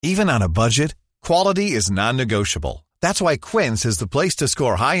Even on a budget, quality is non-negotiable. That's why Quince is the place to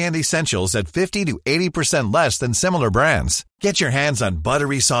score high-end essentials at 50 to 80% less than similar brands. Get your hands on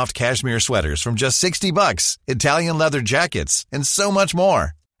buttery soft cashmere sweaters from just $60, Italian leather jackets, and so much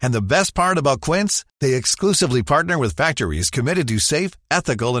more. And the best part about Quince, they exclusively partner with factories committed to safe,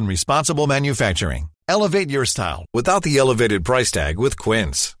 ethical, and responsible manufacturing. Elevate your style without the elevated price tag with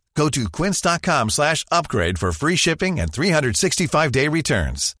Quince. Go to quince.com/upgrade for free shipping and 365-day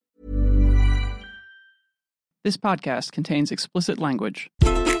returns. This podcast contains explicit language.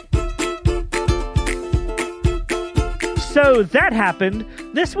 So that happened.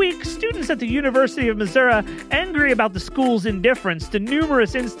 This week, students at the University of Missouri, angry about the school's indifference to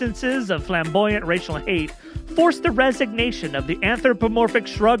numerous instances of flamboyant racial hate, forced the resignation of the anthropomorphic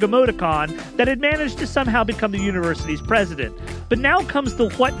shrug emoticon that had managed to somehow become the university's president. But now comes the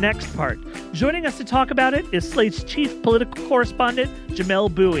what next part. Joining us to talk about it is Slate's chief political correspondent,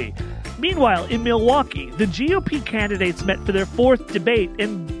 Jamelle Bouie. Meanwhile, in Milwaukee, the GOP candidates met for their fourth debate,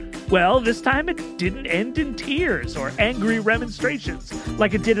 and, well, this time it didn't end in tears or angry remonstrations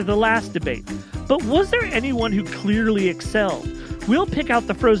like it did at the last debate. But was there anyone who clearly excelled? We'll pick out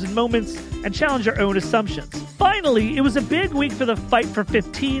the frozen moments and challenge our own assumptions. Finally, it was a big week for the Fight for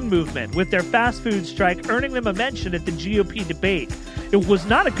 15 movement, with their fast food strike earning them a mention at the GOP debate. It was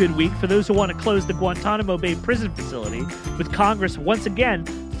not a good week for those who want to close the Guantanamo Bay prison facility, with Congress once again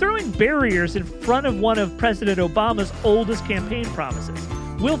throwing barriers in front of one of President Obama's oldest campaign promises.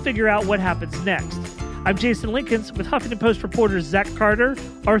 We'll figure out what happens next. I'm Jason Linkins with Huffington Post reporters Zach Carter,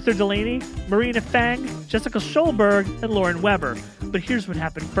 Arthur Delaney, Marina Fang, Jessica Schulberg, and Lauren Weber. But here's what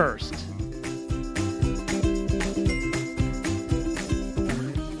happened first.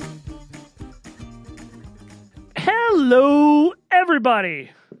 Hello,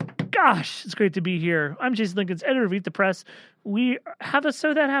 everybody. Gosh, it's great to be here. I'm Jason Linkins, editor of Eat the Press. We have a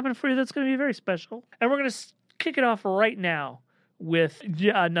So That Happened for you that's going to be very special. And we're going to kick it off right now with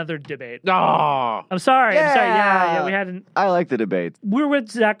another debate. Oh, I'm sorry. Yeah, we hadn't. I like the debate. We're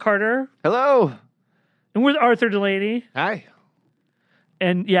with Zach Carter. Hello. And we're with Arthur Delaney. Hi.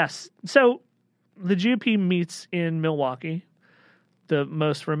 And yes, so the GOP meets in Milwaukee, the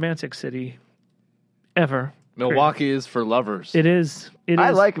most romantic city ever. Milwaukee is for lovers. It is. I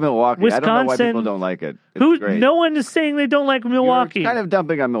like Milwaukee. Wisconsin, I don't know why people don't like it. It's great. No one is saying they don't like Milwaukee. You're kind of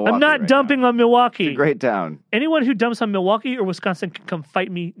dumping on Milwaukee. I'm not dumping on Milwaukee. It's a great town. Anyone who dumps on Milwaukee or Wisconsin can come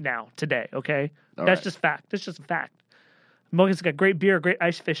fight me now, today, okay? That's just fact. That's just a fact. Milwaukee's got great beer, great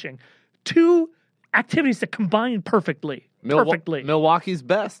ice fishing. Two activities that combine perfectly. Milwaukee's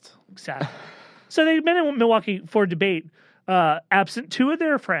best. Exactly. So they met in Milwaukee for a debate, absent two of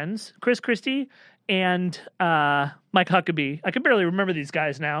their friends, Chris Christie and Mike Huckabee. I can barely remember these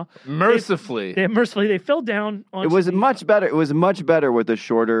guys now. Mercifully, they fell down. It was much better. It was much better with with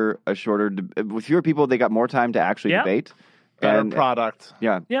fewer people. They got more time to actually debate. Better product.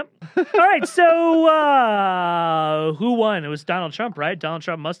 Yeah. Yep. All right. So who won? It was Donald Trump, right? Donald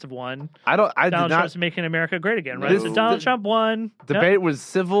Trump must have won. Donald Trump's making America great again, right? So Donald Trump won. Debate was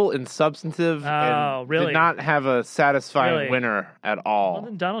civil and substantive. Oh, really? Did not have a satisfying winner at all. Well,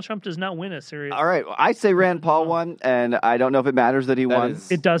 then Donald Trump does not win a series. All right. I say Rand Paul won, and I don't know if it matters that he won.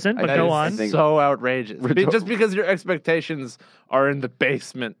 It doesn't, but go on. So outrageous. Just because your expectations are in the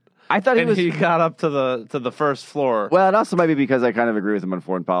basement. I thought he got up to the first floor. Well, it also might be because I kind of agree with him on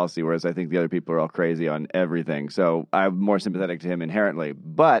foreign policy, whereas I think the other people are all crazy on everything. So I'm more sympathetic to him inherently.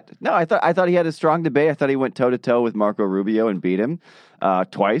 But no, I thought he had a strong debate. I thought he went toe to toe with Marco Rubio and beat him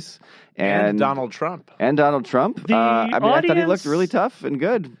twice. And Donald Trump. I thought he looked really tough and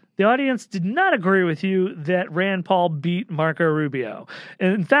good. The audience did not agree with you that Rand Paul beat Marco Rubio.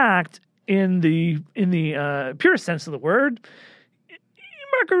 And in fact, in the purest sense of the word,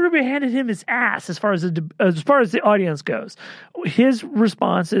 Marco Rubio handed him his ass as far as the audience goes. His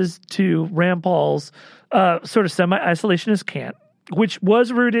responses to Rand Paul's sort of semi-isolationist cant, which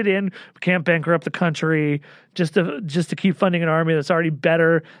was rooted in can't bankrupt the country just to keep funding an army that's already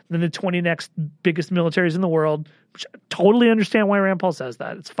better than the 20 next biggest militaries in the world. Which I totally understand why Rand Paul says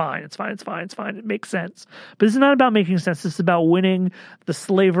that. It's fine. It makes sense. But it's not about making sense. It's about winning the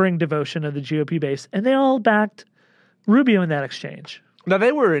slavering devotion of the GOP base. And they all backed Rubio in that exchange. Now,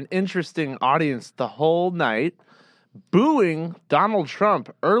 they were an interesting audience the whole night, booing Donald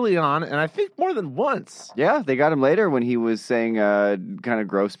Trump early on, and I think more than once. Yeah, they got him later when he was saying kind of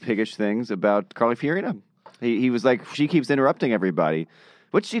gross, piggish things about Carly Fiorina. He was like, she keeps interrupting everybody,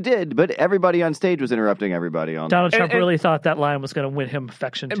 which she did, but everybody on stage was interrupting everybody. Donald Trump really thought that line was going to win him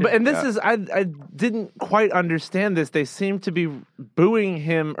affection, too. And this is, I didn't quite understand this. They seemed to be booing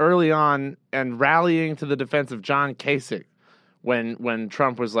him early on and rallying to the defense of John Kasich, when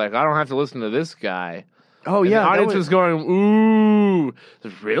Trump was like, I don't have to listen to this guy. Oh, And yeah. the that audience was going, ooh,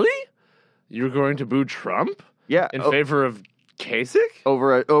 really? You're going to boo Trump yeah. in favor of Kasich?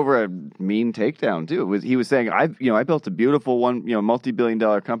 Over a mean takedown too. He was saying, I built a beautiful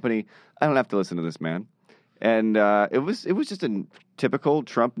multi-billion-dollar company. I don't have to listen to this man. And it was just a typical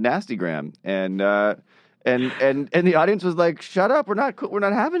Trump nastygram. And the audience was like, shut up, we're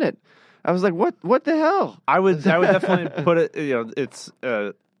not having it. I was like, what the hell? I would definitely put it, it's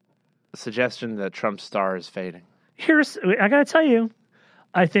a suggestion that Trump's star is fading. I got to tell you,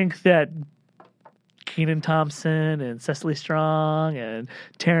 I think that Kenan Thompson and Cecily Strong and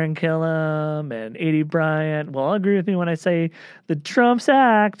Taran Killam and A.D. Bryant will all agree with me when I say the Trump's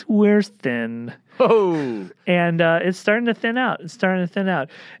act wears thin. Oh, And it's starting to thin out.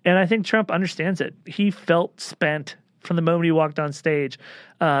 And I think Trump understands it. He felt spent from the moment he walked on stage.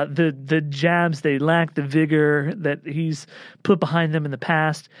 The jabs, they lack the vigor that he's put behind them in the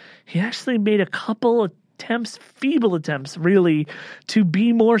past. He actually made a couple feeble attempts, really, to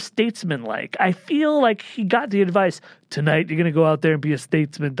be more statesman-like. I feel like he got the advice, tonight you're going to go out there and be a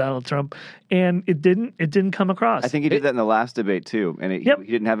statesman, Donald Trump, and it didn't come across. I think he did that in the last debate too, and he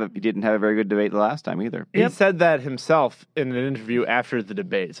didn't have a very good debate the last time either. he said that himself in an interview after the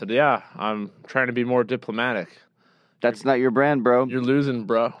debate. Said, yeah, I'm trying to be more diplomatic. That's not your brand, bro. You're losing,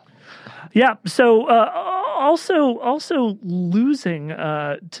 bro. Yeah. So also losing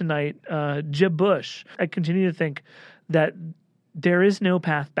tonight, Jeb Bush. I continue to think that there is no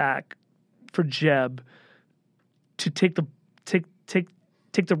path back for Jeb to take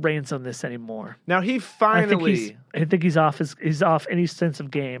the reins on this anymore. Now he finally. I think he's off any sense of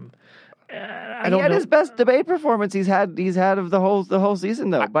game. I He don't had know. his best debate performance he's had of the whole season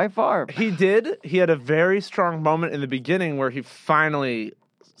though, by far. He did. He had a very strong moment in the beginning where he finally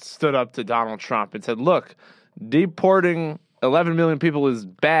stood up to Donald Trump and said, look, deporting 11 million people is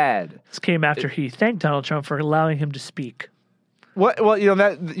bad. This came after he thanked Donald Trump for allowing him to speak. Well,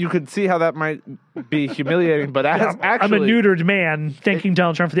 that you could see how that might be humiliating, but I'm actually, a neutered man thanking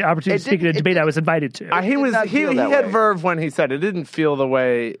Donald Trump for the opportunity to speak in a debate I was invited to. he that had way. verve when he said it. Didn't feel the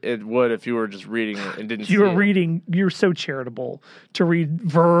way it would if you were just reading it and didn't. You're so charitable to read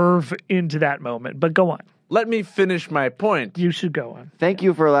verve into that moment. But go on. Let me finish my point. You should go on. Thank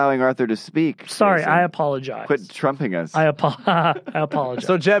you for allowing Arthur to speak. Sorry, Jason. I apologize. Quit trumping us. I apologize.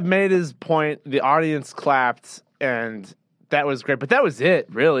 So Jeb made his point. The audience clapped, and that was great. But that was it,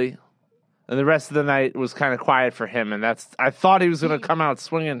 really. And the rest of the night was kind of quiet for him. And I thought he was going to come out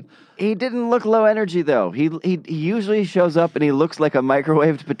swinging. He didn't look low energy though. He usually shows up and he looks like a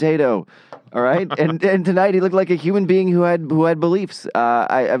microwaved potato. All right, and tonight he looked like a human being who had beliefs.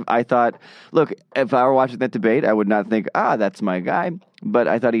 I thought, look, if I were watching that debate, I would not think, that's my guy. But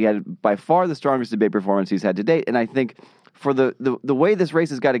I thought he had by far the strongest debate performance he's had to date, and I think for the way this race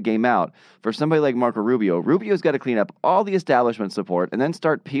has got to game out, for somebody like Marco Rubio, Rubio's got to clean up all the establishment support and then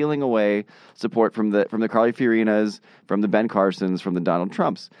start peeling away support from the Carly Fiorinas, from the Ben Carsons, from the Donald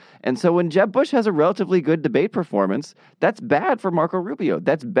Trumps. And so when Jeb Bush has a relatively good debate performance, that's bad for Marco Rubio.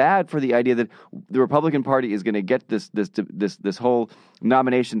 That's bad for the idea that the Republican Party is going to get this whole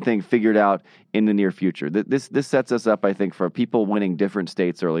nomination thing figured out in the near future. This sets us up, I think, for people winning different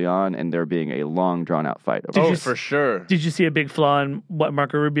states early on and there being a long, drawn-out fight. For sure. Did you see a big flaw in what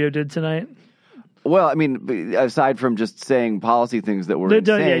Marco Rubio did tonight? Well, I mean, aside from just saying policy things that were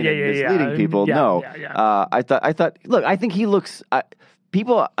insane and misleading people, no. I thought. Look, I think he looks.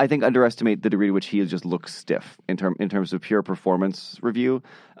 People, I think, underestimate the degree to which he just looks stiff in terms of pure performance review.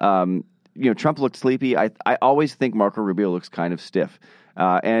 Trump looked sleepy. I always think Marco Rubio looks kind of stiff.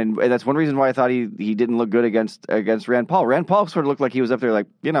 And that's one reason why I thought he didn't look good against Rand Paul. Rand Paul sort of looked like he was up there like,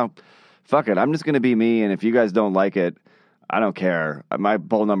 fuck it, I'm just going to be me, and if you guys don't like it, I don't care. My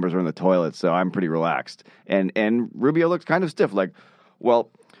poll numbers are in the toilet, so I'm pretty relaxed. And Rubio looked kind of stiff, like, well,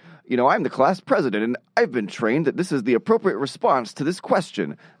 I'm the class president, and I've been trained that this is the appropriate response to this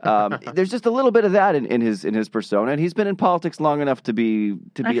question. There's just a little bit of that in his persona, and he's been in politics long enough to be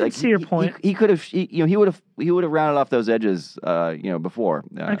I can see your point. He could have, he would have rounded off those edges, before.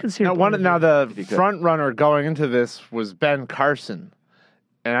 I can see your Now, point. now the front runner going into this was Ben Carson.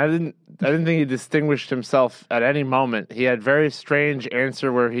 And I didn't think he distinguished himself at any moment. He had very strange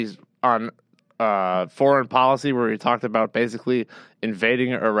answer where he's on foreign policy, where he talked about basically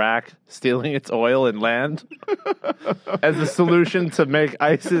invading Iraq, stealing its oil and land as a solution to make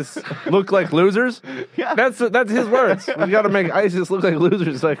ISIS look like losers. Yeah. That's his words. We got to make ISIS look like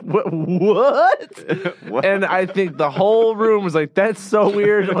losers. Like what? What? And I think the whole room was like, "That's so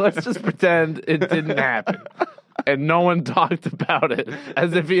weird. Let's just pretend it didn't happen." And no one talked about it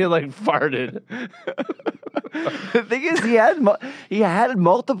as if he had farted. The thing is, he had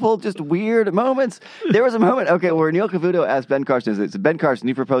multiple just weird moments. There was a moment, where Neil Cavuto asked Ben Carson, Ben Carson,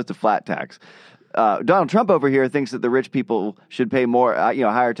 you proposed a flat tax. Donald Trump over here thinks that the rich people should pay more,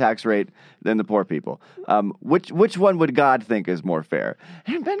 higher tax rate than the poor people. Which one would God think is more fair?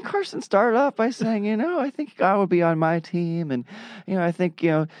 And Ben Carson started off by saying, I think God would be on my team, and I think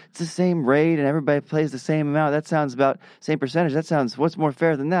it's the same rate, and everybody pays the same amount. That sounds about same percentage. That sounds what's more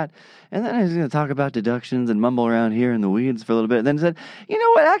fair than that? And then I was going to talk about deductions and mumble around here in the weeds for a little bit, and then said, you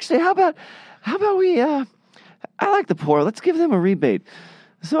know what? Actually, how about we? I like the poor. Let's give them a rebate.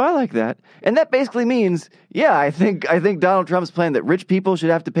 So I like that. And that basically means, I think Donald Trump's plan that rich people should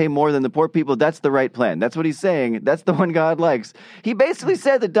have to pay more than the poor people, that's the right plan. That's what he's saying. That's the one God likes. He basically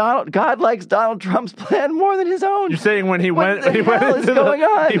said that God likes Donald Trump's plan more than his own. You're saying when he went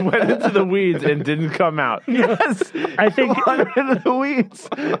into the weeds and didn't come out. Yes. I think into the weeds.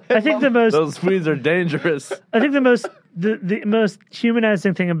 I think those weeds are dangerous. I think the most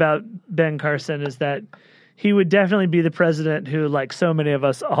humanizing thing about Ben Carson is that he would definitely be the president who, like so many of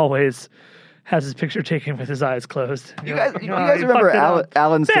us, always has his picture taken with his eyes closed. You guys remember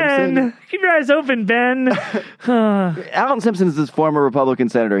Alan Simpson? Ben, keep your eyes open, Ben. Alan Simpson is this former Republican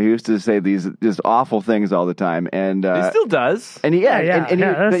senator who used to say these just awful things all the time, and he still does. And he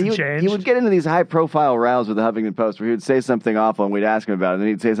he would get into these high-profile rows with the Huffington Post where he would say something awful, and we'd ask him about it, and then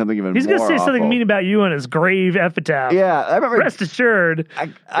he'd say something even more awful. He's going to say something mean about you on his grave epitaph. Yeah, I remember. Rest assured. He's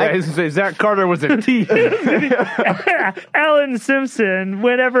going to say Zach Carter was a thief. Alan Simpson,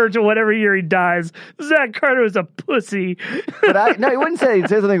 whatever year he dies, Zach Carter was a pussy. But he wouldn't say. He'd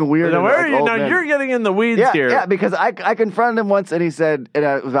say something weird. Now, where are you? Now you're getting in the weeds here. Yeah, because I confronted him once, and he said it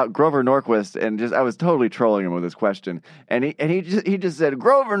was about Grover Norquist, and I was totally trolling him with this question, and he just said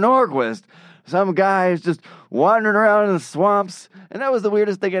Grover Norquist, some guy is just wandering around in the swamps, and that was the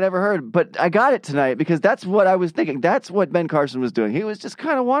weirdest thing I'd ever heard. But I got it tonight because that's what I was thinking. That's what Ben Carson was doing. He was just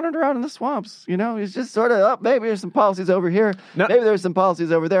kind of wandering around in the swamps. He's just sort of, maybe there's some policies over here. No. Maybe there's some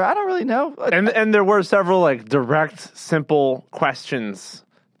policies over there. I don't really know. And there were several direct, simple questions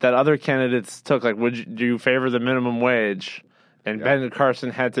that other candidates took. Like, do you favor the minimum wage? And Ben Carson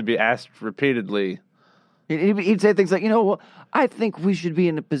had to be asked repeatedly. He'd say things like, I think we should be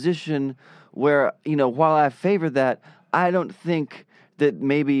in a position where, while I favor that, I don't think that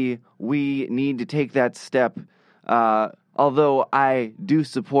maybe we need to take that step, although I do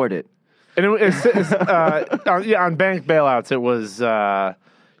support it. And on bank bailouts, it was, I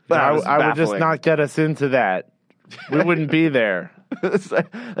would just not get us into that. We wouldn't be there.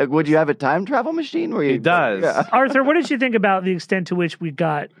 Like, would you have a time travel machine? He does. Yeah. Arthur, what did you think about the extent to which we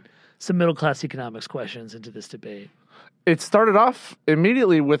got some middle-class economics questions into this debate? It started off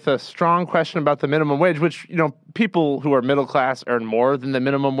immediately with a strong question about the minimum wage, which, people who are middle class earn more than the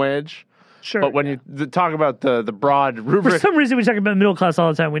minimum wage. Sure. But when you talk about the broad rubric. For some reason, we talk about middle class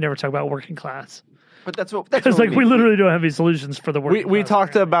all the time. We never talk about working class. But that's what we literally don't have any solutions for the working class. We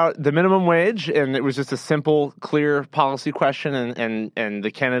talked about the minimum wage, and it was just a simple, clear policy question, and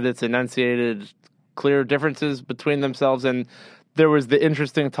the candidates enunciated clear differences between themselves. And there was the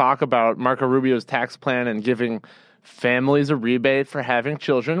interesting talk about Marco Rubio's tax plan and giving families a rebate for having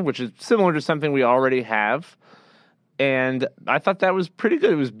children, which is similar to something we already have. And I thought that was pretty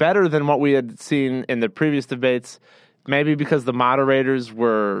good. It was better than what we had seen in the previous debates, maybe because the moderators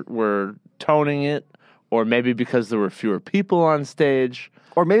were toning it, or maybe because there were fewer people on stage.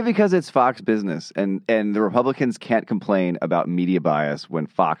 Or maybe because it's Fox Business, and the Republicans can't complain about media bias when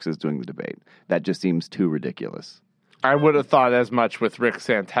Fox is doing the debate. That just seems too ridiculous. I would have thought as much with Rick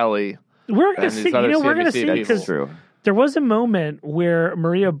Santelli. We're going to see. We're going to see because true. There was a moment where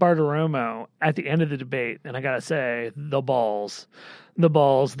Maria Bartiromo at the end of the debate, and I got to say, the balls,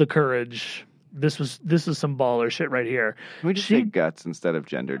 the courage. This was some baller shit right here. Can we just say guts instead of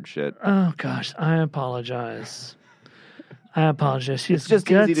gendered shit? Oh gosh, I apologize. It's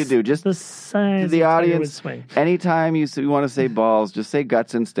just easy to do. Just the size to the audience. Anytime you want to say balls, just say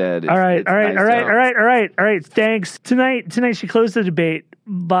guts instead. All right. Thanks. Tonight she closed the debate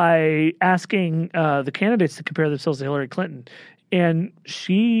by asking the candidates to compare themselves to Hillary Clinton, and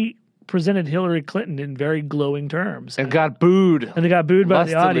she presented Hillary Clinton in very glowing terms, and got booed. And they got booed by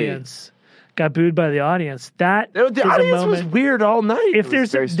the audience. That the audience was weird all night. If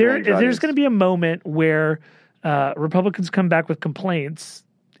there's going to be a moment where Republicans come back with complaints,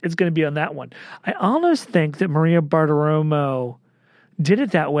 it's going to be on that one. I almost think that Maria Bartiromo did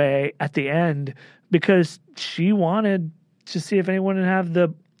it that way at the end because she wanted to see if anyone would have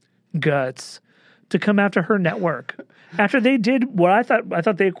the guts to come after her network. After they did what I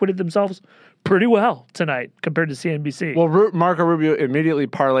thought they acquitted themselves pretty well tonight compared to CNBC. Well, Marco Rubio immediately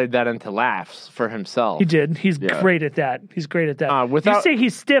parlayed that into laughs for himself. He did. He's great at that. He's great at that. Without- you say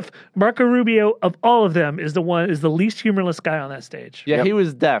he's stiff. Marco Rubio, of all of them, is the least humorless guy on that stage. Yeah, he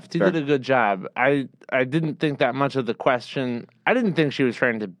was deft. He did a good job. I didn't think that much of the question. I didn't think she was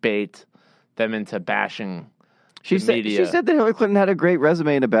trying to bait them into bashing She said that Hillary Clinton had a great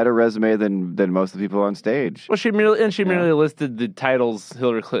resume and a better resume than most of the people on stage. Well, she merely listed the titles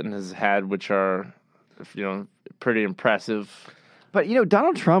Hillary Clinton has had, which are, pretty impressive. But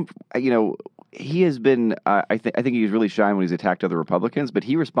Donald Trump, he has been. I think he was really shy when he's attacked other Republicans. But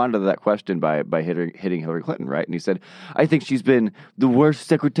he responded to that question by hitting Hillary Clinton, right? And he said, "I think she's been the worst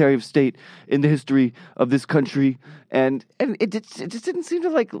Secretary of State in the history of this country." And it just didn't seem to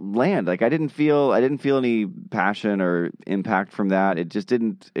land. I didn't feel any passion or impact from that. It just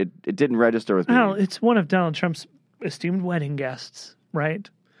didn't. It didn't register with me. Well, it's one of Donald Trump's esteemed wedding guests, right?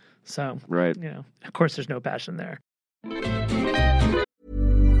 So, right. Of course, there's no passion there.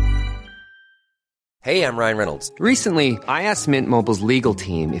 Hey, I'm Ryan Reynolds. Recently, I asked Mint Mobile's legal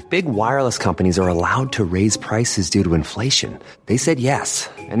team if big wireless companies are allowed to raise prices due to inflation. They said yes.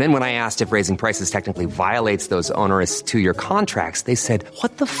 And then when I asked if raising prices technically violates those onerous 2-year contracts, they said,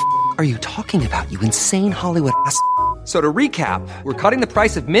 "What the f*** are you talking about, you insane Hollywood ass?" So to recap, we're cutting the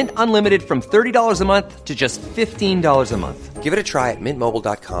price of Mint Unlimited from $30 a month to just $15 a month. Give it a try at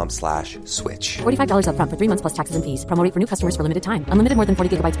mintmobile.com/switch. $45 up front for 3 months plus taxes and fees. Promo rate for new customers for limited time. Unlimited more than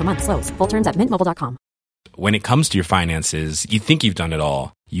 40 gigabytes per month. Slows full terms at mintmobile.com. When it comes to your finances, you think you've done it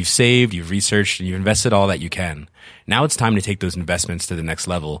all. You've saved, you've researched, and you've invested all that you can. Now it's time to take those investments to the next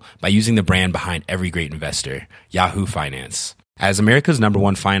level by using the brand behind every great investor, Yahoo Finance. As America's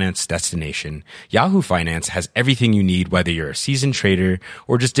 #1 finance destination, Yahoo Finance has everything you need, whether you're a seasoned trader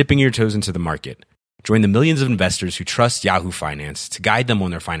or just dipping your toes into the market. Join the millions of investors who trust Yahoo Finance to guide them on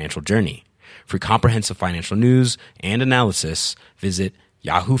their financial journey. For comprehensive financial news and analysis, visit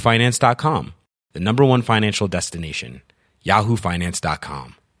yahoofinance.com, the #1 financial destination,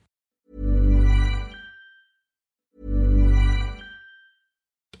 yahoofinance.com.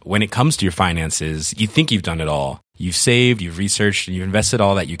 When it comes to your finances, you think you've done it all. You've saved, you've researched, and you've invested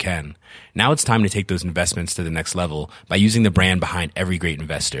all that you can. Now it's time to take those investments to the next level by using the brand behind every great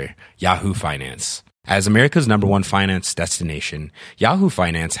investor, Yahoo Finance. As America's #1 finance destination, Yahoo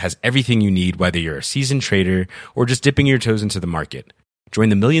Finance has everything you need, whether you're a seasoned trader or just dipping your toes into the market. Join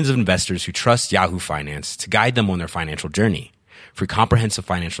the millions of investors who trust Yahoo Finance to guide them on their financial journey. For comprehensive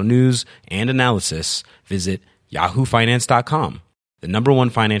financial news and analysis, visit yahoofinance.com, the #1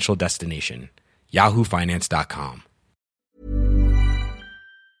 financial destination, yahoofinance.com.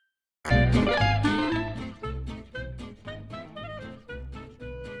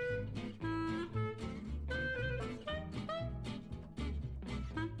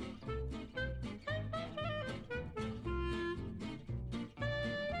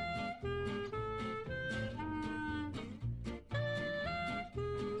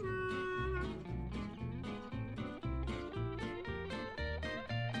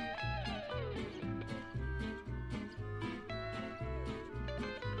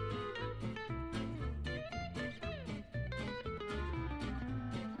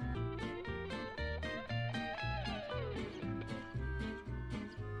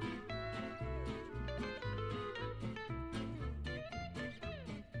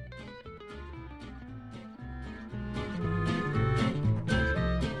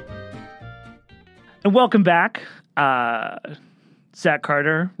 And welcome back. Zach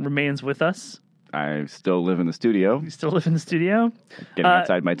Carter remains with us. I still live in the studio. You still live in the studio? Getting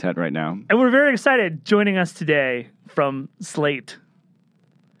outside my tent right now. And we're very excited. Joining us today from Slate,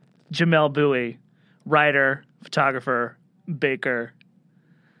 Jamelle Bouie, writer, photographer, baker,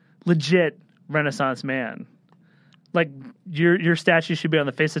 legit Renaissance man. Like your statue should be on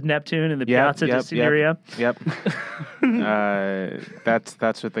the face of Neptune in the Piazza di Signoria. Yep.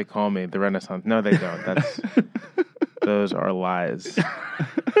 That's what they call me, the Renaissance. No, they don't. Those are lies.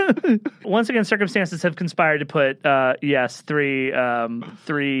 Once again, circumstances have conspired to put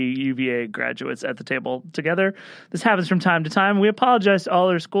three UVA graduates at the table together. This happens from time to time. We apologize to all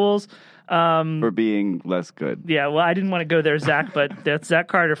our schools for being less good. Yeah, well, I didn't want to go there, Zach, but that's Zach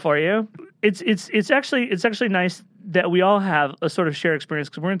Carter for you. It's actually nice that we all have a sort of shared experience,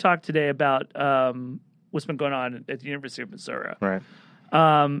 because we're going to talk today about what's been going on at the University of Missouri. Right.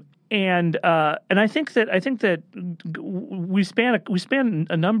 And I think that we span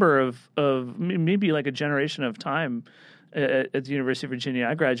a number of maybe like a generation of time at the University of Virginia.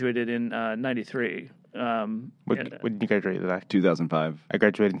 I graduated in 93. When did you graduate, Zach? 2005. I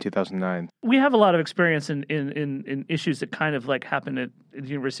graduated in 2009. We have a lot of experience in issues that kind of like happen at the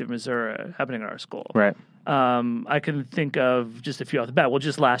University of Missouri, happening at our school. Right. I can think of just a few off the bat. Well,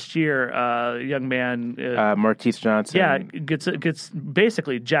 just last year, a young man, Martise Johnson, gets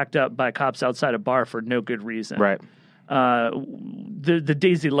basically jacked up by cops outside a bar for no good reason. Right. The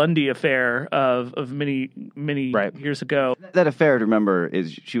Daisy Lundy affair of many years ago. That affair, to remember,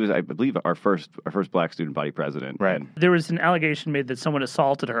 is she was, I believe, our first black student body president. Right. There was an allegation made that someone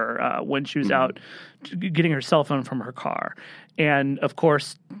assaulted her when she was out getting her cell phone from her car, and of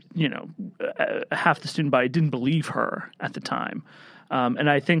course, half the student body didn't believe her at the time. And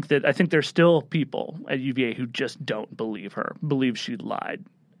I think there's still people at UVA who just don't believe her, believe she lied.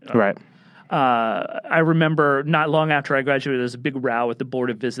 Right. I remember not long after I graduated, there was a big row with the Board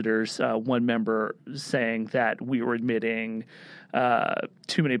of Visitors. One member saying that we were admitting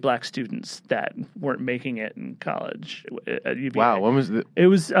too many black students that weren't making it in college at UVA. Wow, when was it? It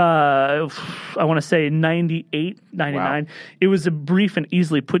was, I want to say 98, 99. Wow. It was a brief and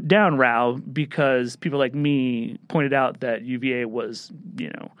easily put down row because people like me pointed out that UVA was,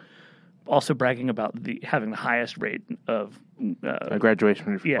 also bragging about having the highest rate of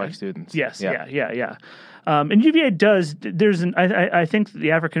graduation for black students. Yes, yeah. And UVA does. I think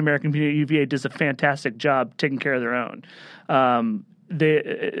the African American community at UVA does a fantastic job taking care of their own.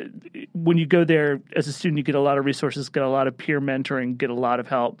 When you go there as a student, you get a lot of resources, get a lot of peer mentoring, get a lot of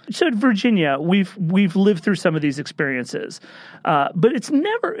help. So at Virginia, we've lived through some of these experiences, but it's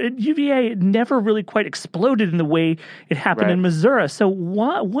never at UVA. It never really quite exploded in the way it happened in Missouri. So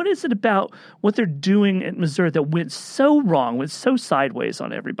what is it about what they're doing at Missouri that went so wrong, went so sideways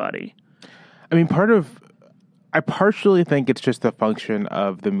on everybody? I mean, I partially think it's just a function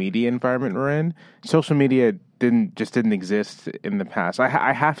of the media environment we're in. Social media didn't exist in the past.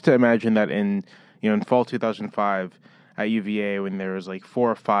 I have to imagine that in fall 2005 at UVA, when there was like 4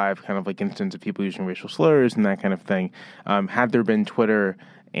 or 5 kind of like instances of people using racial slurs and that kind of thing, had there been Twitter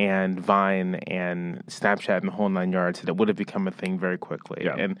and Vine and Snapchat and the whole 9 yards, that would have become a thing very quickly.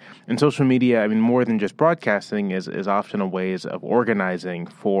 Yeah. And social media, I mean, more than just broadcasting, is often a ways of organizing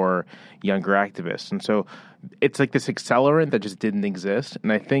for younger activists. And so it's like this accelerant that just didn't exist.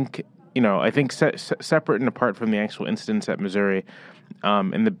 And I think separate and apart from the actual incidents at Missouri,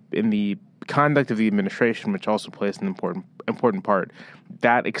 in the conduct of the administration, which also plays an important part,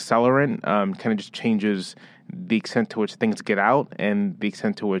 that accelerant kind of just changes the extent to which things get out and the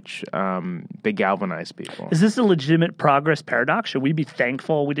extent to which they galvanize people. Is this a legitimate progress paradox? Should we be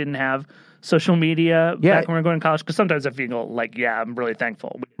thankful we didn't have social media back when we were going to college? Because sometimes I feel like, I'm really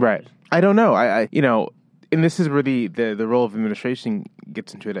thankful. Right. I don't know. And this is where the role of administration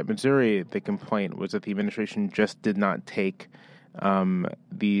gets into it. At Missouri, the complaint was that the administration just did not take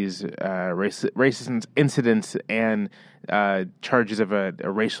these racist incidents and charges of a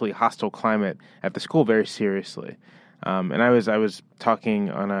racially hostile climate at the school very seriously. And I was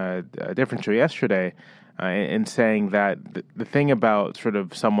talking on a different show yesterday and saying that the thing about sort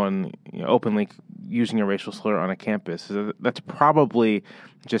of someone openly using a racial slur on a campus is that's probably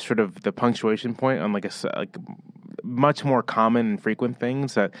just sort of the punctuation point on like much more common and frequent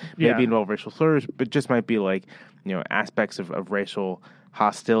things that maybe involve racial slurs, but just might be like aspects of racial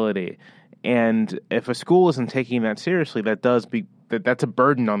hostility. And if a school isn't taking that seriously, that's a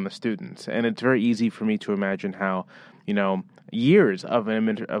burden on the students. And it's very easy for me to imagine how years of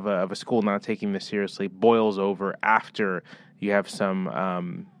a school not taking this seriously boils over after you have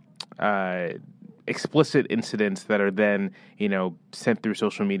some explicit incidents that are then, sent through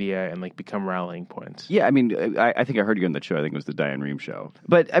social media and like become rallying points. Yeah, I mean, I think I heard you on that show. I think it was the Diane Rehm show.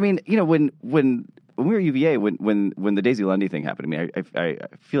 But I mean, when we were at UVA, when the Daisy Lundy thing happened, I mean, I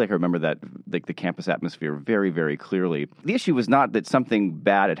feel like I remember that, like, the campus atmosphere very, very clearly. The issue was not that something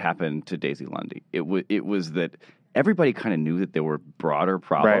bad had happened to Daisy Lundy. It was that everybody kind of knew that there were broader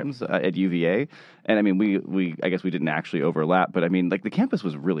problems at UVA. And I mean, I guess we didn't actually overlap, but I mean, like, the campus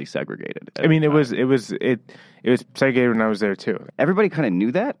was really segregated. I mean, it was segregated when I was there too. Everybody kind of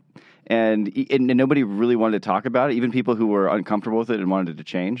knew that. And nobody really wanted to talk about it. Even people who were uncomfortable with it and wanted it to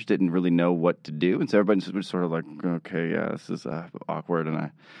change didn't really know what to do. And so everybody was sort of like, okay, this is awkward, and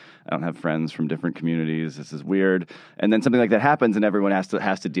I don't have friends from different communities. This is weird. And then something like that happens, and everyone has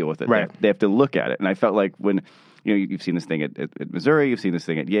to deal with it. Right. They have to look at it. And I felt like when you've seen this thing at Missouri, you've seen this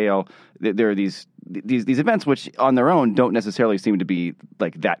thing at Yale. There are these events which, on their own, don't necessarily seem to be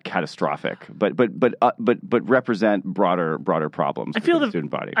like that catastrophic, but represent broader problems. I feel the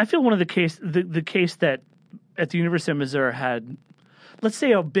student body. I feel one of the case that at the University of Missouri had, let's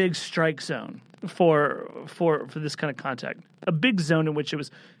say, a big strike zone for this kind of contact, a big zone in which it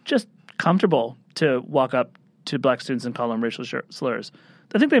was just comfortable to walk up to black students and call them racial slurs.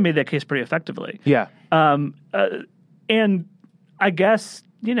 I think they made that case pretty effectively. Yeah. And I guess,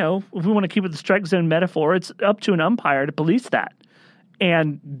 if we want to keep with the strike zone metaphor, it's up to an umpire to police that.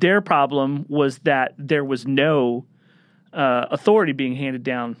 And their problem was that there was no authority being handed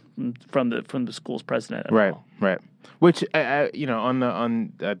down from the school's president at all. Right. Which, on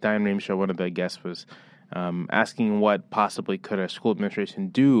Diane Rehm show, one of the guests was asking what possibly could a school administration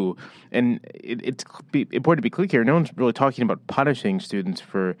do. And it's important to be clear here. No one's really talking about punishing students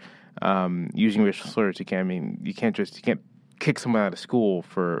for using racial slurs. You can't kick someone out of school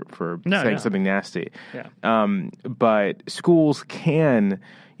for saying something nasty. Yeah. But schools can,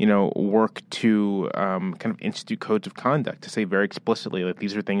 work to kind of institute codes of conduct to say very explicitly that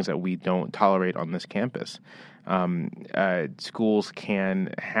these are things that we don't tolerate on this campus. Schools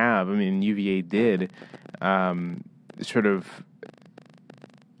can have, UVA did sort of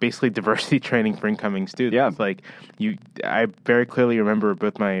basically diversity training for incoming students. Yeah. I very clearly remember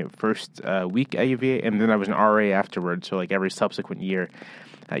both my first week at UVA and then I was an RA afterwards. So every subsequent year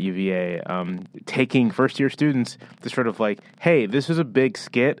at UVA, taking first-year students to sort of hey, this is a big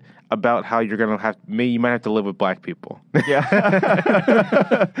skit about how you might have to live with black people. Yeah.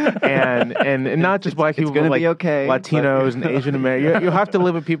 and not just black people, but be okay, Latinos and Asian Americans. You'll have to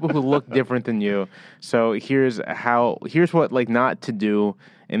live with people who look different than you. So here's what not to do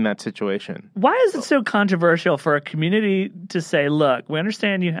in that situation. Why is it so controversial for a community to say, look, we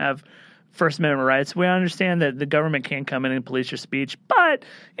understand you have First Amendment rights. We understand that the government can't come in and police your speech, but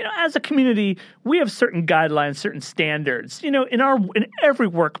as a community, we have certain guidelines, certain standards. In every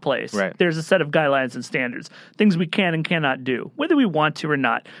workplace, right, there's a set of guidelines and standards, things we can and cannot do, whether we want to or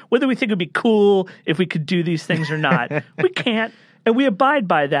not, whether we think it would be cool if we could do these things or not. We can't, and we abide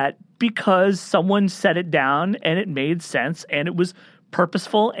by that because someone set it down and it made sense and it was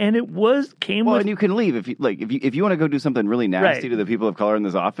purposeful, and it came with... and you can leave if you want to go do something really nasty to the people of color in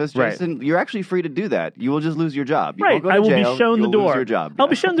this office, Jason, you're actually free to do that. You will just lose your job. You won't go to I will jail, be shown the door. Lose your job. I'll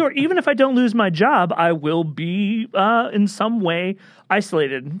be shown the door. Even if I don't lose my job, I will be in some way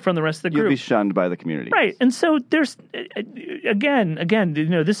isolated from the rest of the group. You'll be shunned by the community. Right. And so there's again,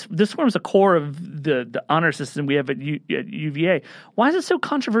 this forms a core of the honor system we have at UVA. Why is it so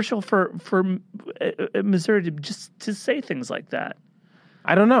controversial for Missouri to say things like that?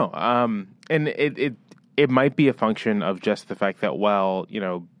 I don't know. And it might be a function of just the fact that,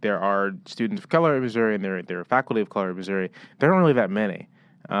 there are students of color in Missouri and there are faculty of color in Missouri. There aren't really that many.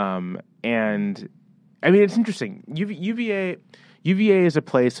 And it's interesting. UVA is a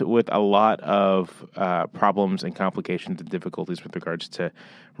place with a lot of problems and complications and difficulties with regards to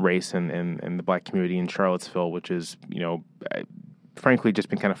race and the black community in Charlottesville, which is, frankly, just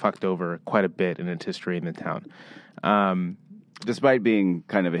been kind of fucked over quite a bit in its history in the town. Despite being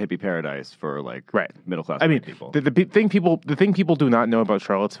kind of a hippie paradise for middle class people. The thing people do not know about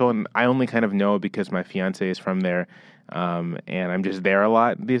Charlottesville, and I only kind of know because my fiance is from there, and I'm just there a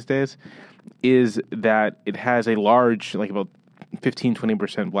lot these days, is that it has a large, about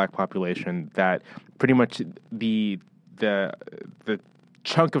 15-20% black population. That pretty much the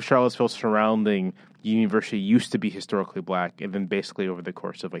chunk of Charlottesville surrounding university used to be historically black, and then basically over the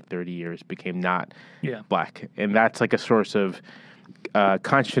course of 30 years became not black, and that's a source of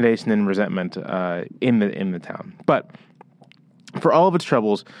consternation and resentment in the town. But for all of its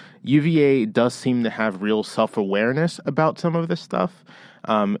troubles, UVA does seem to have real self-awareness about some of this stuff,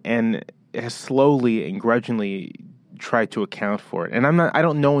 and has slowly and grudgingly tried to account for it. And I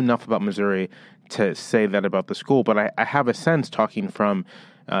don't know enough about Missouri to say that about the school, but I have a sense, talking from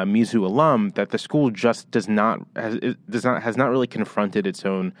Mizzou alum, that the school just has not really confronted its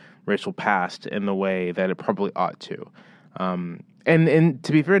own racial past in the way that it probably ought to. And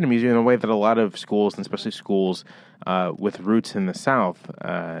to be fair to Mizzou, in a way that a lot of schools, and especially schools with roots in the South,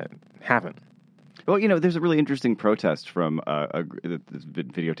 haven't. Well, there's a really interesting protest from that's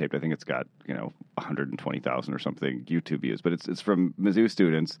been videotaped. I think it's got 120,000 or something YouTube views, but it's from Mizzou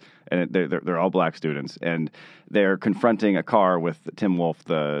students, and they're all black students, and they're confronting a car with Tim Wolf,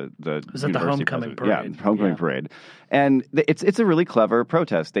 the the homecoming parade? Yeah, homecoming parade, and it's a really clever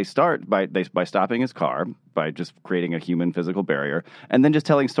protest. They start by stopping his car, by just creating a human physical barrier, and then just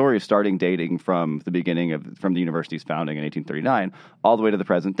telling stories dating from the beginning from the university's founding in 1839 all the way to the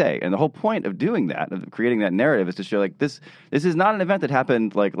present day. And the whole point of doing that, of creating that narrative, is to show this is not an event that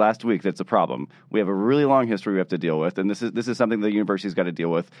happened last week that's a problem. We have a really long history we have to deal with, and this is something the university's got to deal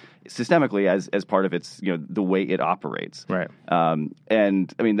with systemically as part of its the way it operates. Right.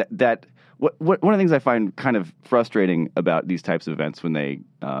 And I mean that one of the things I find kind of frustrating about these types of events when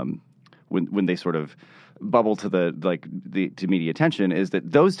when they sort of bubble to to media attention, is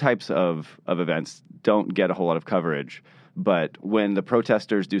that those types of events don't get a whole lot of coverage. But when the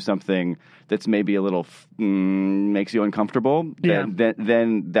protesters do something that's maybe a little makes you uncomfortable,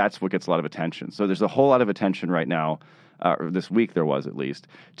 then that's what gets a lot of attention. So there's a whole lot of attention right now, or this week there was at least,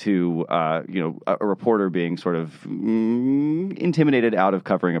 to a reporter being sort of intimidated out of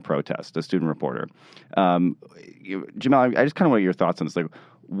covering a protest, a student reporter. Jamal, I just kind of want your thoughts on this. Like,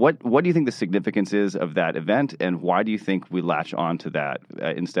 what do you think the significance is of that event, and why do you think we latch on to that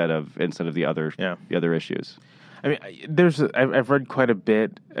instead of the other issues? I mean, I've read quite a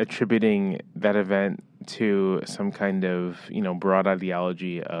bit attributing that event to some kind of broad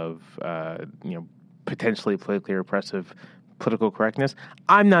ideology of potentially politically repressive political correctness.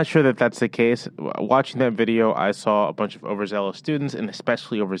 I'm not sure that that's the case. Watching that video, I saw a bunch of overzealous students, and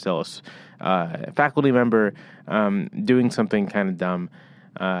especially overzealous faculty member doing something kind of dumb.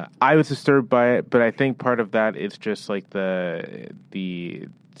 I was disturbed by it, but I think part of that is just like the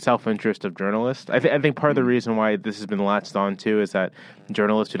self-interest of journalists. I think part of the reason why this has been latched on to is that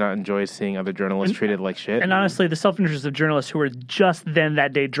journalists do not enjoy seeing other journalists treated like shit. And honestly, the self-interest of journalists who are just then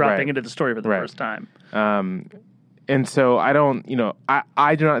that day dropping into the story for the first time. And so I don't,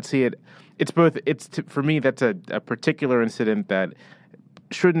 I do not see it. It's both. For me, that's a particular incident that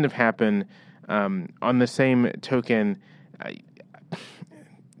shouldn't have happened. On the same token,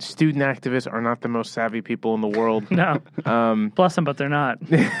 student activists are not the most savvy people in the world. No, bless them, but they're not.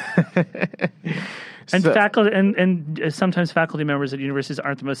 And faculty and sometimes faculty members at universities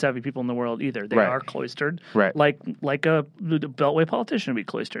aren't the most savvy people in the world either. They are cloistered, like a Beltway politician would be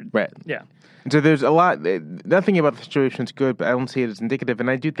cloistered. Right. Yeah. So there's a lot. Nothing about the situation is good, but I don't see it as indicative. And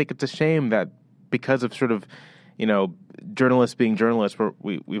I do think it's a shame that because of sort of journalists being journalists,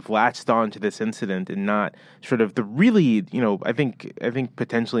 we've latched on to this incident and not sort of the really, I think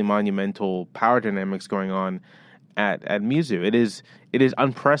potentially monumental power dynamics going on at Mizzou. It is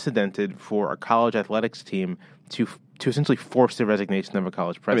unprecedented for a college athletics team to essentially force the resignation of a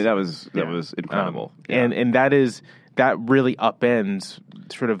college president. I mean, that was incredible. And that really upends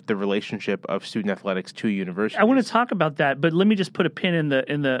sort of the relationship of student athletics to universities. I want to talk about that, but let me just put a pin in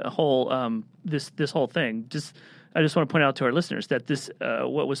the whole this whole thing. I just want to point out to our listeners that this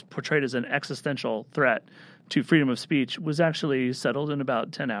what was portrayed as an existential threat to freedom of speech was actually settled in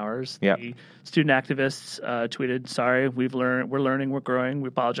about 10 hours. Yep. The student activists tweeted, "Sorry, we're learning, we're growing, we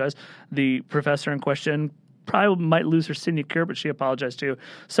apologize." The professor in question probably might lose her sinecure, but she apologized too.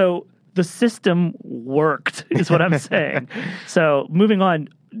 So the system worked, is what I'm saying. So moving on,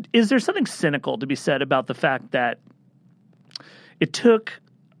 is there something cynical to be said about the fact that it took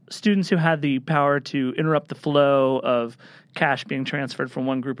students who had the power to interrupt the flow of cash being transferred from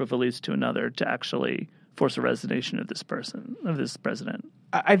one group of elites to another to actually force a resignation of this president?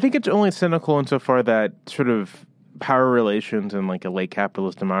 I think it's only cynical insofar that sort of power relations in like a late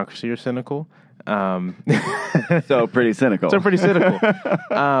capitalist democracy are cynical. So pretty cynical.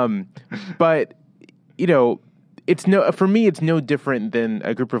 But for me, it's no different than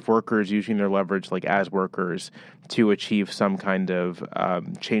a group of workers using their leverage, like as workers, to achieve some kind of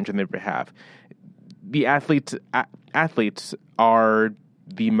change on their behalf. The athletes are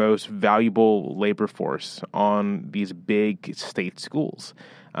the most valuable labor force on these big state schools,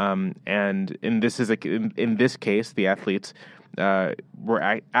 and in this case, the athletes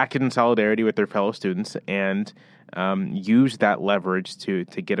were acted in solidarity with their fellow students and used that leverage to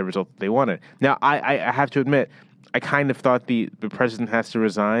get a result that they wanted. Now, I have to admit, I kind of thought the president has to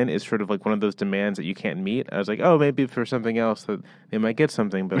resign is sort of like one of those demands that you can't meet. I was like, oh, maybe for something else that they might get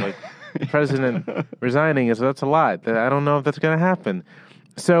something, but like the president resigning that's a lot. I don't know if that's going to happen.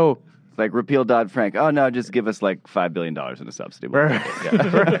 So, like repeal Dodd-Frank. Oh no, just give us like $5 billion in a subsidy. But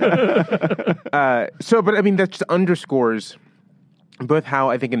I mean, that just underscores both how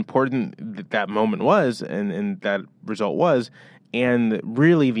I think important that moment was and that result was, and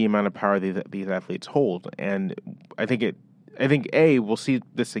really the amount of power these athletes hold. And I think we'll see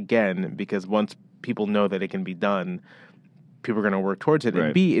this again because once people know that it can be done, people are going to work towards it. Right.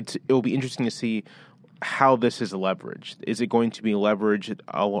 And B, it will be interesting to see how this is leveraged. Is it going to be leveraged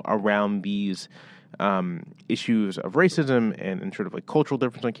around these issues of racism and sort of like cultural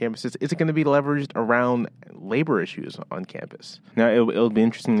difference on campuses? Is it going to be leveraged around labor issues on campus? Now, it'll be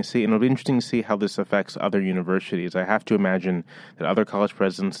interesting to see, and it'll be interesting to see how this affects other universities. I have to imagine that other college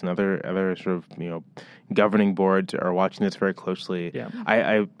presidents and other sort of governing boards are watching this very closely. Yeah.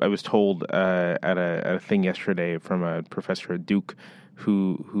 I was told at a thing yesterday from a professor at Duke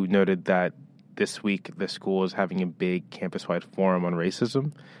who noted that this week the school is having a big campus-wide forum on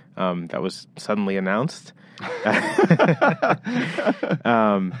racism that was suddenly announced.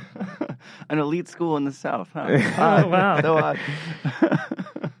 An elite school in the South, huh? Oh, wow. So odd.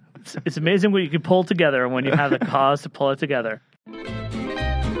 It's amazing what you can pull together when you have the cause to pull it together.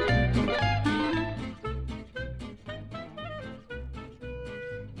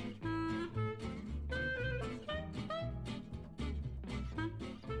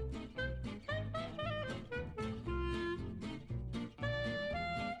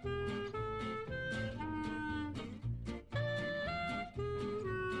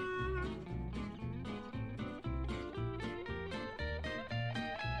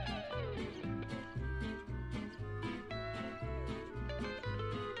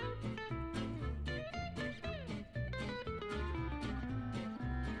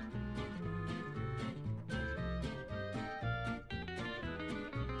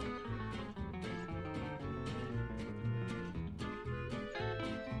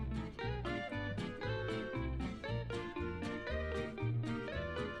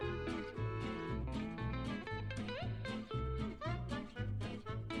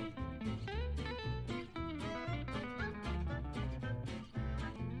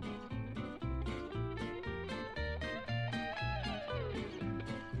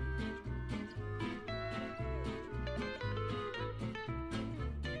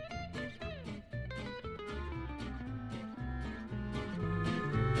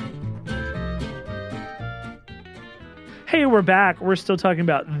 Hey, we're back. We're still talking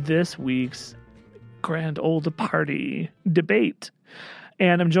about this week's Grand Old Party debate.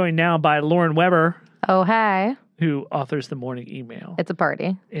 And I'm joined now by Lauren Weber. Oh, hi. Who authors the morning email. It's a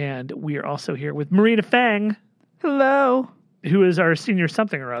party. And we are also here with Marina Fang. Hello. Who is our senior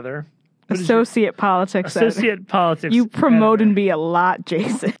something or other. Associate politics editor. Associate politics You promoted editor. me a lot,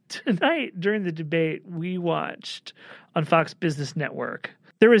 Jason. Tonight, during the debate, we watched on Fox Business Network.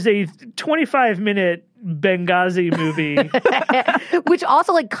 There was a 25-minute Benghazi movie. Which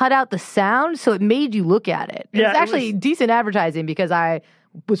also cut out the sound, so it made you look at it. It was actually decent advertising because I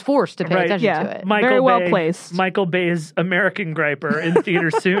was forced to pay attention to it. Michael Very Bay, placed. Michael Bay's American Griper in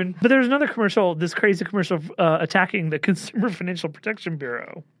theaters soon. But there's another commercial, this crazy commercial attacking the Consumer Financial Protection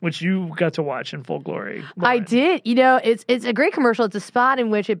Bureau, which you got to watch in full glory. I did. It's a great commercial. It's a spot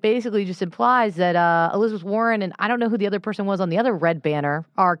in which it basically just implies that Elizabeth Warren and I don't know who the other person was on the other red banner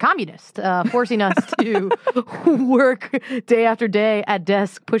are communists, forcing us to work day after day at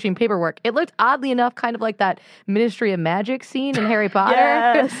desk pushing paperwork. It looked oddly enough kind of like that Ministry of Magic scene in Harry Potter.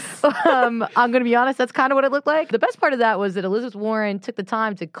 Yes. I'm going to be honest, that's kind of what it looked like. The best part of that was that Elizabeth Warren took the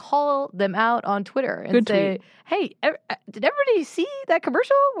time to call them out on Twitter and say, hey, did everybody see that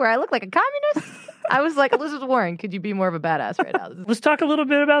commercial where I look like a communist? I was like, Elizabeth Warren, could you be more of a badass right now? Let's talk a little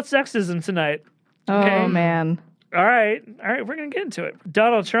bit about sexism tonight. Okay? Oh, man. All right, we're going to get into it.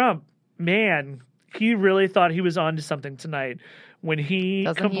 Donald Trump, man, he really thought he was onto something tonight when he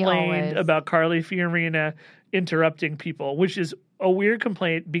complained about Carly Fiorina interrupting people, which is a weird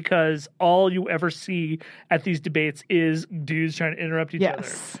complaint because all you ever see at these debates is dudes trying to interrupt each other.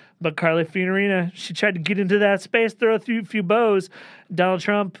 But Carly Fiorina, she tried to get into that space, throw a few bows. Donald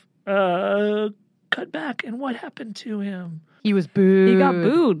Trump cut back, and what happened to him? He was booed. He got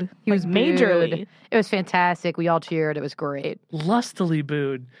booed. He was majorly. Booed. It was fantastic. We all cheered. It was great. Lustily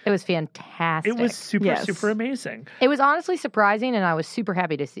booed. It was fantastic. It was super amazing. It was honestly surprising, and I was super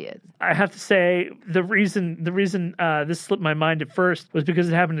happy to see it. I have to say the reason this slipped my mind at first was because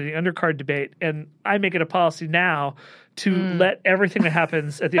it happened in the undercard debate, and I make it a policy now to let everything that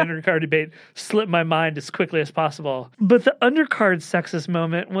happens at the undercard debate slip my mind as quickly as possible. But the undercard sexist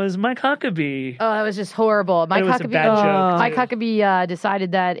moment was Mike Huckabee. Oh, that was just horrible. Mike was a bad joke. Mike Huckabee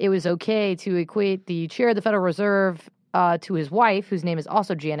decided that it was okay to equate the chair of the Federal Reserve to his wife, whose name is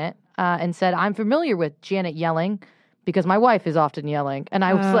also Janet, and said, I'm familiar with Janet yelling because my wife is often yelling. And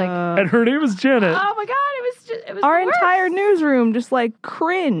I was like... And her name is Janet. Oh my God, it was Our entire newsroom just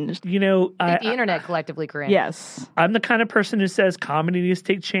cringed. The internet collectively cringed. Yes. I'm the kind of person who says comedy needs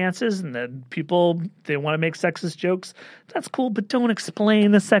to take chances and that people, they want to make sexist jokes. That's cool, but don't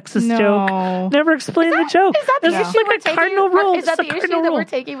explain the sexist joke. Never explain the joke. Is that the That's issue like a cardinal rule. Is that the issue that we're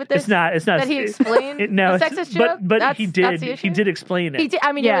taking with this? It's not. That he explained the sexist joke? But he did. He did explain it. He did.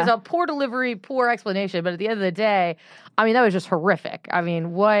 I mean, it was a poor delivery, poor explanation, but at the end of the day, I mean, that was just horrific. I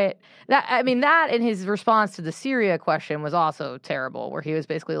mean, that in his response to the Syria question was also terrible, where he was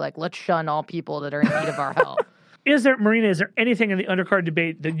basically like, let's shun all people that are in need of our help. Marina, is there anything in the undercard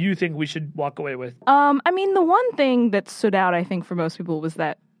debate that you think we should walk away with? I mean, the one thing that stood out, I think, for most people was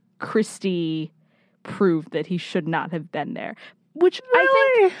that Christie proved that he should not have been there. Which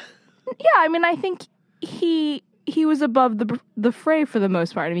I think... I mean, I think he was above the fray for the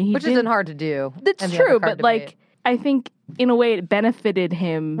most part. I mean, which isn't hard to do. That's true, but like I think in a way it benefited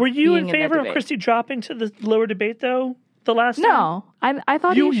him. Were you in being favor that of debate. Christie dropping to the lower debate though? The last time? No, I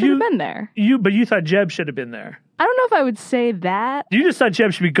thought he should have been there. But you thought Jeb should have been there. I don't know if I would say that. You just thought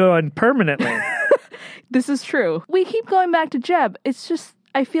Jeb should be going permanently. This is true. We keep going back to Jeb. It's just,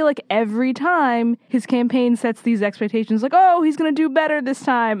 I feel like every time his campaign sets these expectations, like, oh, he's going to do better this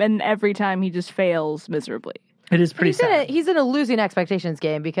time, and every time he just fails miserably. It is pretty sad. He's in a losing expectations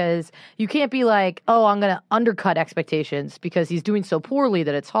game because you can't be like, oh, I'm going to undercut expectations because he's doing so poorly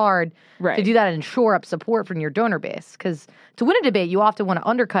that it's hard to do that and shore up support from your donor base. Because to win a debate, you often want to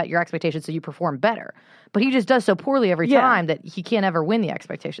undercut your expectations so you perform better. But he just does so poorly every time that he can't ever win the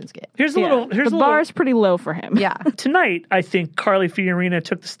expectations game. Here's the bar is pretty low for him. Yeah. Tonight, I think Carly Fiorina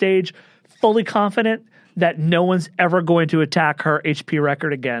took the stage fully confident that no one's ever going to attack her HP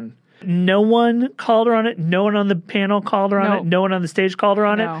record again. No one called her on it. No one on the panel called her on it. No one on the stage called her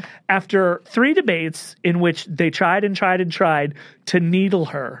on it. After 3 debates in which they tried and tried and tried to needle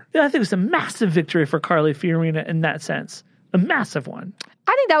her. I think it was a massive victory for Carly Fiorina in that sense. A massive one.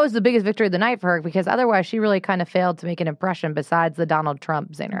 I think that was the biggest victory of the night for her because otherwise she really kind of failed to make an impression besides the Donald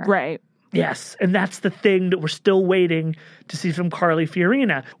Trump zinger. Right. Yes, and that's the thing that we're still waiting to see from Carly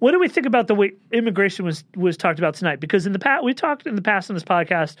Fiorina. What do we think about the way immigration was talked about tonight? Because in the past, we talked in the past on this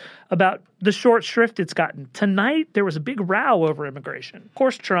podcast about the short shrift it's gotten. Tonight, there was a big row over immigration. Of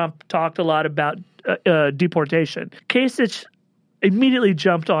course, Trump talked a lot about deportation. Kasich immediately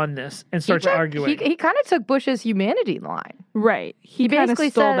jumped on this and started arguing. He kind of took Bush's humanity line. Right. He basically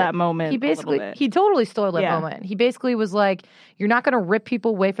stole that moment. He totally stole that moment. He basically was like, you're not going to rip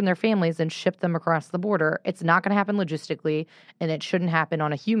people away from their families and ship them across the border. It's not going to happen logistically, and it shouldn't happen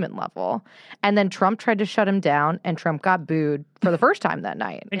on a human level. And then Trump tried to shut him down, and Trump got booed for the first time that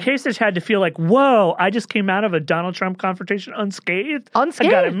night. And Kasich had to feel like, whoa, I just came out of a Donald Trump confrontation unscathed. I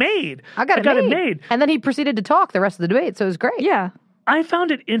got it made. I got it made. And then he proceeded to talk the rest of the debate, so it was great. Yeah. I found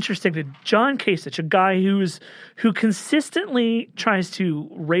it interesting that John Kasich, a guy who consistently tries to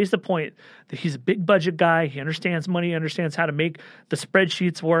raise the point that he's a big budget guy, he understands money, he understands how to make the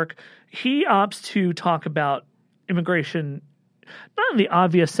spreadsheets work, he opts to talk about immigration, not in the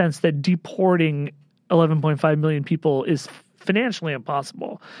obvious sense that deporting 11.5 million people is financially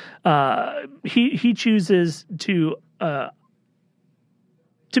impossible. He chooses to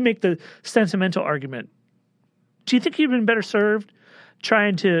make the sentimental argument. Do you think he'd been better served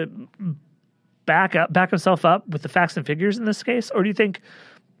trying to back himself up with the facts and figures in this case, or do you think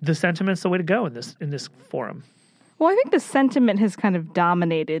the sentiment's the way to go in this forum? Well, I think the sentiment has kind of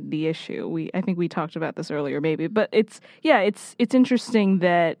dominated the issue. I think we talked about this earlier, maybe, but it's interesting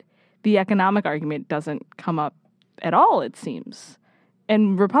that the economic argument doesn't come up at all. It seems,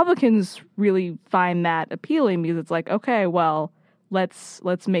 and Republicans really find that appealing because it's like, okay, well, let's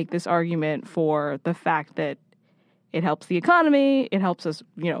make this argument for the fact that it helps the economy. It helps us,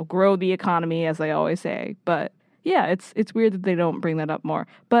 grow the economy, as I always say. But yeah, it's weird that they don't bring that up more.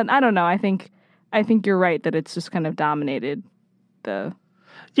 But I don't know. I think you're right that it's just kind of dominated the.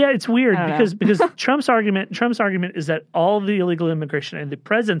 Yeah, it's weird because Trump's argument is that all of the illegal immigration and the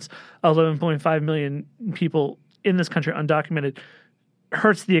presence of 11.5 million people in this country undocumented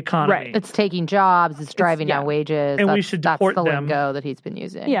hurts the economy. Right. It's taking jobs, it's driving down wages. And we should deport them. That's the lingo that he's been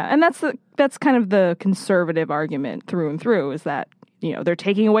using. Yeah, and that's kind of the conservative argument through and through is that, they're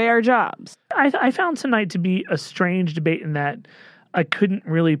taking away our jobs. I found tonight to be a strange debate in that I couldn't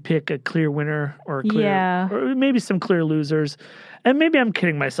really pick a clear winner or or maybe some clear losers. And maybe I'm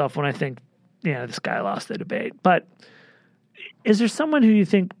kidding myself when I think, this guy lost the debate. But is there someone who you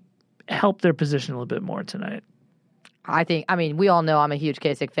think helped their position a little bit more tonight? We all know I'm a huge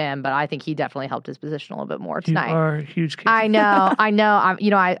Kasich fan, but I think he definitely helped his position a little bit more tonight. You are a huge Kasich fan. I know.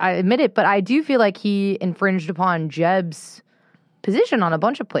 I admit it, but I do feel like he infringed upon Jeb's position on a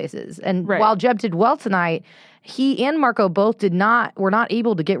bunch of places. And while Jeb did well tonight, he and Marco both were not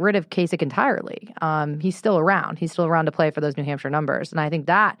able to get rid of Kasich entirely. He's still around. He's still around to play for those New Hampshire numbers. And I think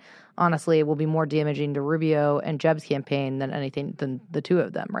that, honestly, will be more damaging to Rubio and Jeb's campaign than the two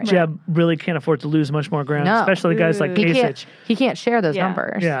of them right now. Jeb really can't afford to lose much more ground, especially guys like Kasich. He can't share those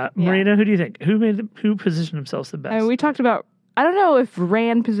numbers. Yeah. Marina, who do you think? Who positioned themselves the best? We talked about, I don't know if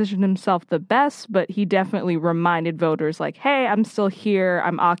Rand positioned himself the best, but he definitely reminded voters like, hey, I'm still here.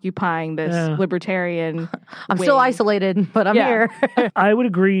 I'm occupying this libertarian I'm still isolated, but I'm here. I would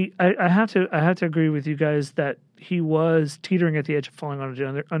agree. I have to agree with you guys that he was teetering at the edge of falling on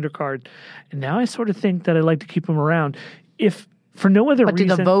an undercard. And now I sort of think that I'd like to keep him around. If for no other reason.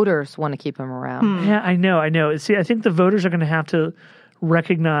 But do the voters want to keep him around? Yeah, I know. See, I think the voters are going to have to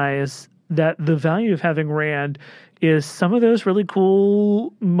recognize that the value of having Rand is some of those really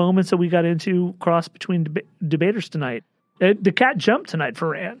cool moments that we got into cross between debaters tonight. The cat jumped tonight for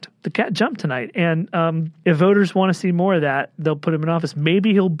Rand. The cat jumped tonight. And if voters want to see more of that, they'll put him in office.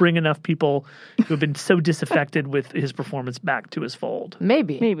 Maybe he'll bring enough people who have been so disaffected with his performance back to his fold.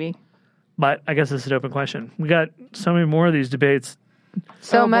 Maybe. But I guess it's an open question. We got so many more of these debates.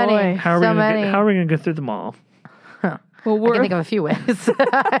 So many. Boy. How are we going to go through them all? Well, I can think of a few ways.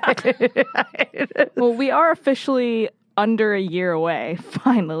 Well, we are officially under a year away,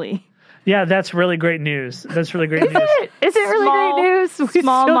 finally. Yeah, that's really great news. That's really great news. Is it really great news? We still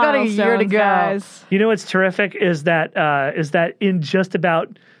got a year to go. Guys. You know what's terrific is that in just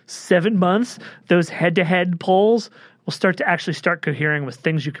about 7 months, those head-to-head polls will start cohering with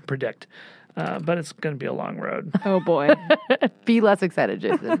things you can predict. But it's going to be a long road. Oh, boy. Be less excited,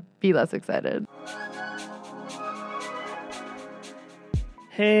 Jason. Be less excited.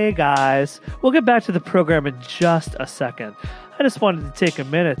 Hey, guys. We'll get back to the program in just a second. I just wanted to take a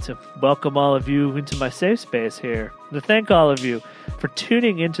minute to welcome all of you into my safe space here, and to thank all of you for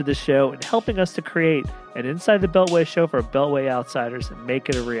tuning into the show and helping us to create an Inside the Beltway show for Beltway outsiders and make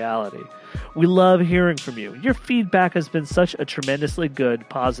it a reality. We love hearing from you. Your feedback has been such a tremendously good,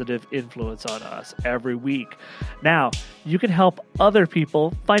 positive influence on us every week. Now, you can help other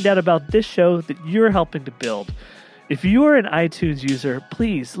people find out about this show that you're helping to build. If you are an iTunes user,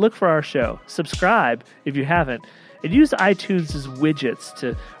 please look for our show, subscribe if you haven't, and use iTunes' widgets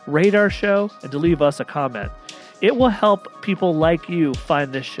to rate our show and to leave us a comment. It will help people like you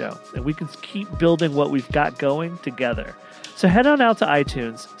find this show, and we can keep building what we've got going together. So head on out to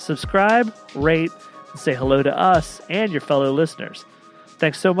iTunes, subscribe, rate, and say hello to us and your fellow listeners.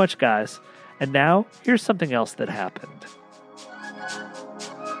 Thanks so much, guys. And now, here's something else that happened.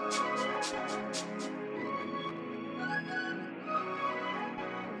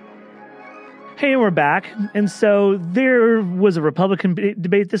 Hey, we're back. And so there was a Republican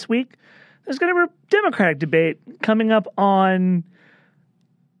debate this week. There's going to be a Democratic debate coming up on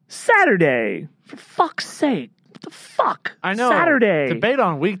Saturday. For fuck's sake. What the fuck? I know. Saturday. Debate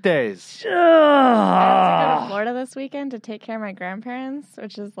on weekdays. I have to go to Florida this weekend to take care of my grandparents,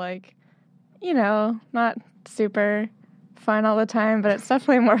 which is like, not super fun all the time, but it's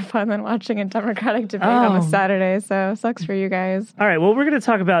definitely more fun than watching a Democratic debate on a Saturday, so sucks for you guys. All right, well, we're going to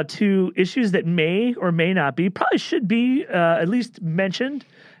talk about two issues that may or may not be, probably should be at least mentioned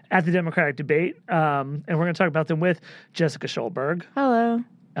at the Democratic debate, and we're going to talk about them with Jessica Schulberg. Hello.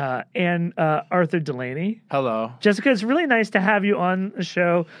 And Arthur Delaney. Hello. Jessica, it's really nice to have you on the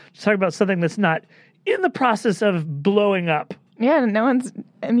show to talk about something that's not in the process of blowing up. Yeah, no one's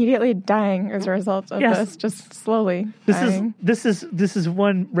immediately dying as a result of this, just slowly dying. This is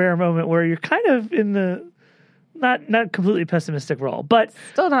one rare moment where you're kind of in the not completely pessimistic role, but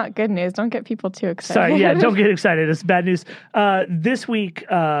still not good news. Don't get people too excited. Sorry, yeah, don't get excited. It's bad news. This week,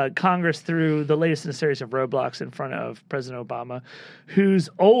 Congress threw the latest in a series of roadblocks in front of President Obama, whose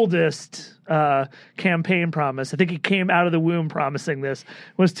oldest campaign promise, I think he came out of the womb promising this,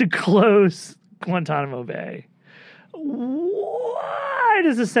 was to close Guantanamo Bay. Why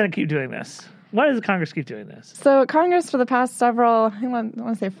does the Senate keep doing this? Why does the Congress keep doing this? So Congress, for the past several, I want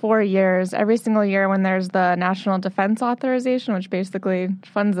to say 4 years, every single year when there's the National Defense Authorization, which basically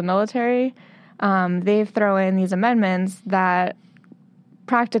funds the military, they throw in these amendments that,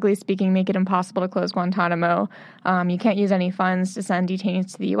 practically speaking, make it impossible to close Guantanamo. You can't use any funds to send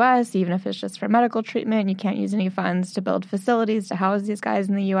detainees to the U.S., even if it's just for medical treatment. You can't use any funds to build facilities to house these guys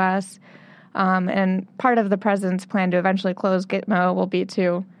in the U.S., and part of the president's plan to eventually close Gitmo will be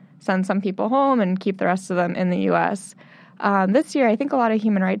to send some people home and keep the rest of them in the U.S. This year, I think a lot of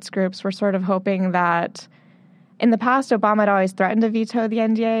human rights groups were sort of hoping that in the past, Obama had always threatened to veto the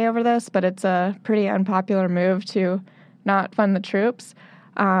NDAA over this, but it's a pretty unpopular move to not fund the troops.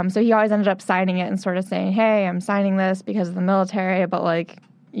 So he always ended up signing it and sort of saying, hey, I'm signing this because of the military, but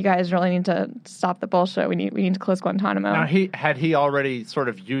you guys really need to stop the bullshit. We need to close Guantanamo. Now, had he already sort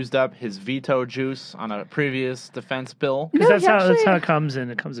of used up his veto juice on a previous defense bill? Because that's how it comes in.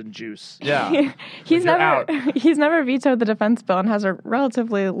 It comes in juice. Yeah. He's never vetoed the defense bill and has a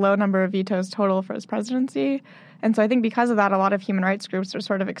relatively low number of vetoes total for his presidency. And so I think because of that, a lot of human rights groups are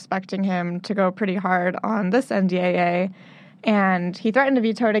sort of expecting him to go pretty hard on this NDAA. And he threatened to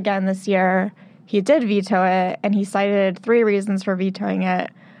veto it again this year. He did veto it, and he cited 3 reasons for vetoing it.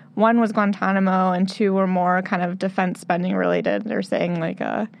 1 was Guantanamo, and 2 were more kind of defense spending related. They're saying,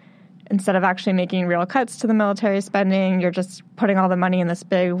 instead of actually making real cuts to the military spending, you're just putting all the money in this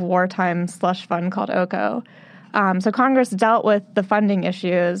big wartime slush fund called OCO. So Congress dealt with the funding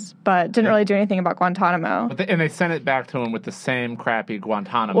issues, but didn't really do anything about Guantanamo. And they sent it back to him with the same crappy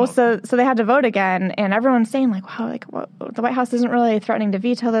Guantanamo. Well, so they had to vote again, and everyone's saying, like, wow, like, the White House isn't really threatening to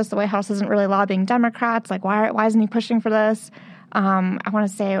veto this. The White House isn't really lobbying Democrats. Like, why isn't he pushing for this? I want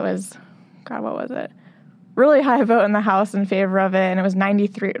to say it was, God, what was it? Really high vote in the House in favor of it, and it was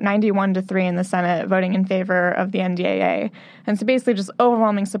 91-3 in the Senate voting in favor of the NDAA. And so basically just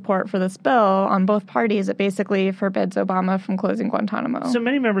overwhelming support for this bill on both parties. It basically forbids Obama from closing Guantanamo. So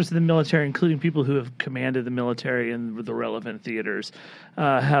many members of the military, including people who have commanded the military in the relevant theaters,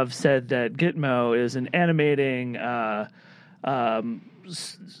 have said that Gitmo is an animating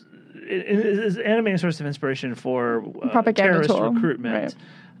source of inspiration for propaganda terrorist tool. recruitment. Right.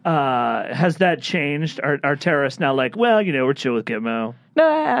 Has that changed? Are terrorists now like, well, we're chill with Gitmo? No,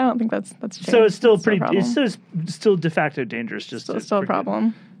 I don't think that's changed. So it's still It's still de facto dangerous. Just still a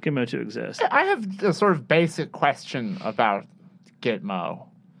problem. Gitmo to exist. I have a sort of basic question about Gitmo.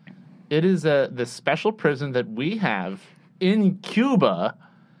 It is the special prison that we have in Cuba,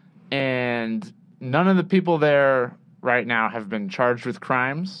 and none of the people there right now have been charged with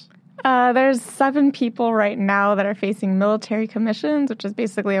crimes. There's 7 people right now that are facing military commissions, which is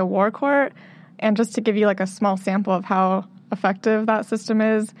basically a war court. And just to give you like a small sample of how effective that system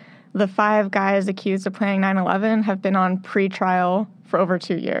is, the 5 guys accused of planning 9/11 have been on pre-trial for over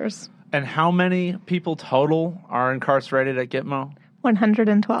 2 years. And how many people total are incarcerated at Gitmo?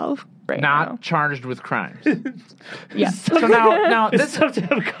 112 right Not now. charged with crimes. Yes. So now It's this tough to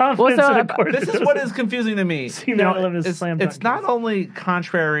have confidence in a court. This is what is confusing to me. See, 9/11 is a slam dunk It's not only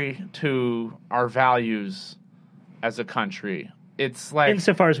contrary to our values as a country. It's like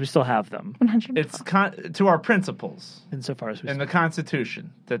insofar as we still have them. 112. it's to our principles Insofar as we in the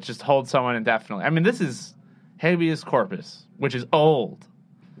Constitution that just hold someone indefinitely. I mean, this is habeas corpus, which is old,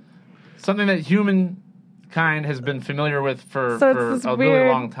 something that humankind has been familiar with for it's this a weird, really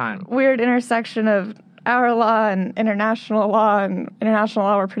long time. Weird intersection of our law and international law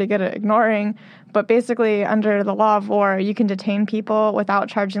we're pretty good at ignoring. But basically, under the law of war, you can detain people without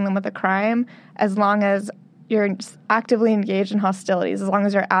charging them with a crime as long as you're actively engaged in hostilities, as long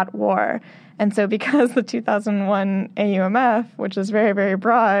as you're at war. And so because the 2001 AUMF, which is very, very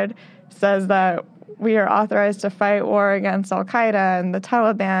broad, says that we are authorized to fight war against al-Qaeda and the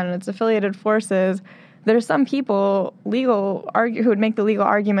Taliban and its affiliated forces, there's some people who would make the legal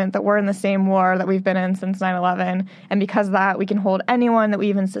argument that we're in the same war that we've been in since 9/11, and because of that, we can hold anyone that we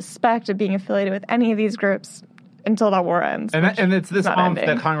even suspect of being affiliated with any of these groups until that war ends. And it's this month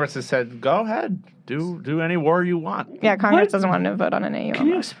ending. that Congress has said, go ahead, do any war you want. Yeah, Congress doesn't want to vote on an AU. Can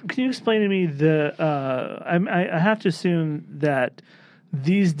you explain to me I have to assume that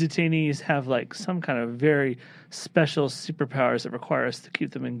these detainees have like some kind of very special superpowers that require us to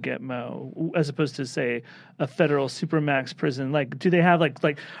keep them in Gitmo, as opposed to say a federal supermax prison. Like, do they have like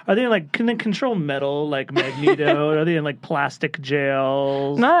are they like, can they control metal like Magneto? Are they in like plastic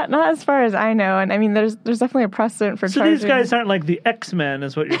jails? Not as far as I know, and I mean there's definitely a precedent for. So these guys aren't like the X-Men,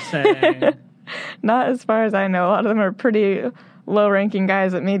 is what you're saying? Not as far as I know. A lot of them are pretty low-ranking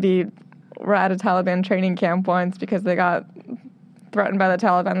guys that maybe were at a Taliban training camp once because they got threatened by the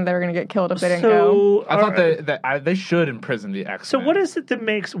Taliban that they were going to get killed if they didn't go. I thought that they should imprison the X-Men. So what is it that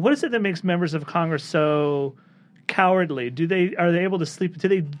makes members of Congress so cowardly? Are they able to sleep? Do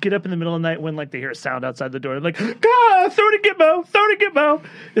they get up in the middle of the night when like they hear a sound outside the door? They're like, God, throw it to Gitmo.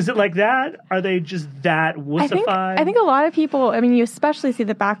 Is it like that? Are they just that wussified? I think a lot of people, I mean, you especially see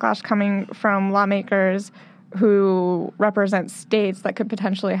the backlash coming from lawmakers who represent states that could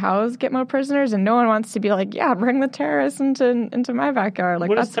potentially house Gitmo prisoners, and no one wants to be like, yeah, bring the terrorists into my backyard. Like,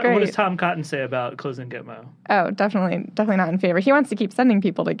 that's great. What does Tom Cotton say about closing Gitmo? Oh, definitely not in favor. He wants to keep sending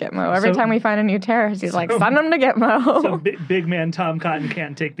people to Gitmo. Every time we find a new terrorist, he's like, send them to Gitmo. So big man Tom Cotton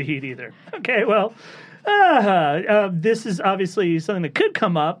can't take the heat either. Okay, well, this is obviously something that could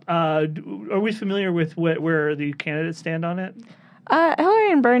come up. Are we familiar with where the candidates stand on it?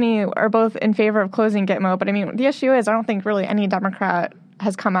 Hillary and Bernie are both in favor of closing Gitmo, but I mean, the issue is I don't think really any Democrat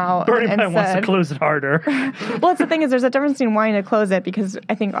has come out Bernie and said, wants to close it harder. Well, it's the thing is there's a difference between wanting to close it, because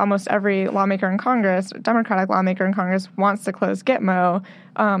I think almost every lawmaker in Congress, Democratic lawmaker in Congress, wants to close Gitmo.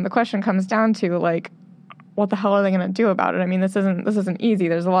 The question comes down to, like, what the hell are they going to do about it? I mean, this isn't easy.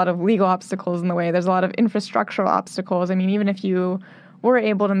 There's a lot of legal obstacles in the way. There's a lot of infrastructural obstacles. I mean, even if you were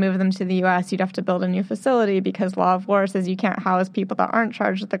able to move them to the U.S., you'd have to build a new facility because law of war says you can't house people that aren't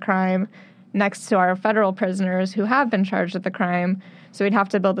charged with the crime next to our federal prisoners who have been charged with the crime. So we'd have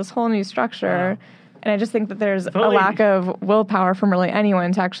to build this whole new structure. And I just think that there's a lack of willpower from really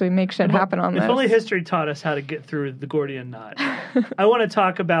anyone to actually make shit happen on this. If only history taught us how to get through the Gordian knot. I want to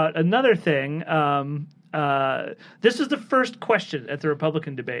talk about another thing. This was the first question at the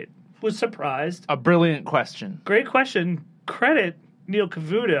Republican debate. Was surprised. A brilliant question. Great question. Credit Neil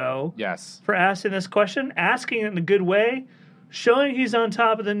Cavuto for asking this question, asking it in a good way, showing he's on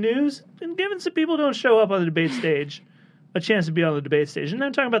top of the news, and giving some people who don't show up on the debate stage a chance to be on the debate stage. And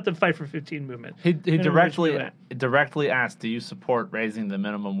I'm talking about the Fight for 15 movement. He directly asked, do you support raising the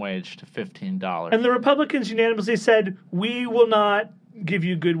minimum wage to $15? And the Republicans unanimously said, we will not give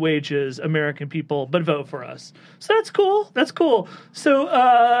you good wages, American people, but vote for us. So that's cool. That's cool. So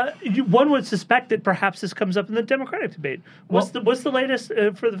one would suspect that perhaps this comes up in the Democratic debate. What's the latest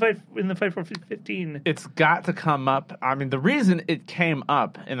for the fight for 15? It's got to come up. I mean, the reason it came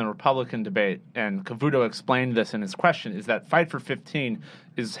up in the Republican debate, and Cavuto explained this in his question, is that Fight for 15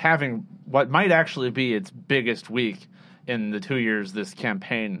 is having what might actually be its biggest week in the 2 years this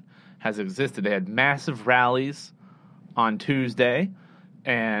campaign has existed. They had massive rallies on Tuesday.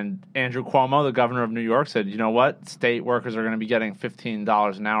 And Andrew Cuomo, the governor of New York, said, you know what? State workers are going to be getting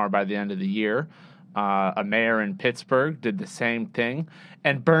 $15 an hour by the end of the year. A mayor in Pittsburgh did the same thing.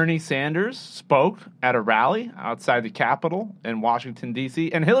 And Bernie Sanders spoke at a rally outside the Capitol in Washington,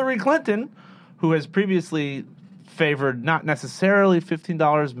 D.C. And Hillary Clinton, who has previously favored not necessarily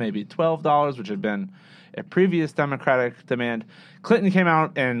 $15, maybe $12, which had been a previous Democratic demand, Clinton came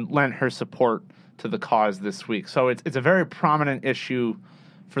out and lent her support to the cause this week. So it's a very prominent issue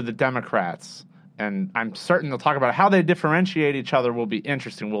for the Democrats. And I'm certain they'll talk about how they differentiate each other will be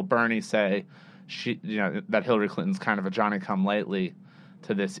interesting. Will Bernie say that Hillary Clinton's kind of a Johnny-come-lately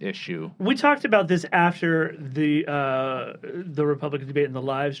to this issue? We talked about this after the Republican debate in the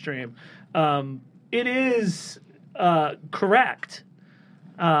live stream. It is correct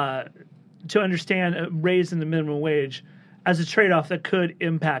to understand raising the minimum wage as a trade-off that could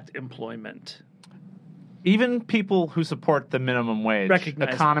impact employment. Even people who support the minimum wage,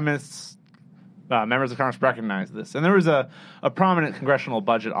 economists, members of Congress recognize this. And there was a prominent Congressional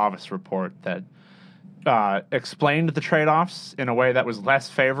Budget Office report that explained the trade-offs in a way that was less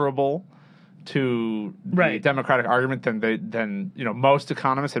favorable to the Democratic argument than most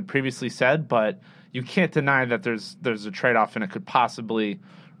economists had previously said. But you can't deny that there's a trade-off, and it could possibly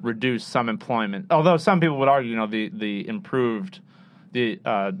reduce some employment. Although some people would argue, the improved.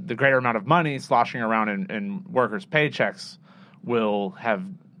 The greater amount of money sloshing around in workers' paychecks will have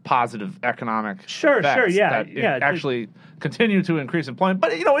positive economic effects that actually continue to increase employment.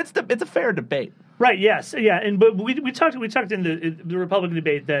 But it's a fair debate, right? Yes, yeah. But we talked in the Republican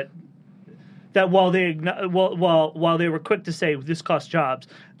debate that while they were quick to say this costs jobs,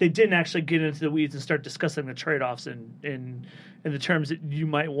 they didn't actually get into the weeds and start discussing the trade-offs in the terms that you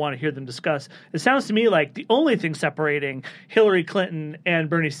might want to hear them discuss. It sounds to me like the only thing separating Hillary Clinton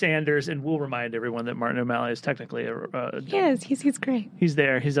and Bernie Sanders, and we'll remind everyone that Martin O'Malley is technically he's great. He's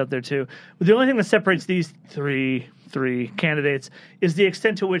there. He's up there too. But the only thing that separates these three candidates is the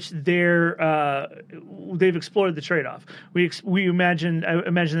extent to which they've explored the trade-off. I imagine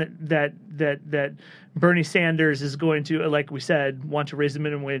that Bernie Sanders is going to, like we said, want to raise the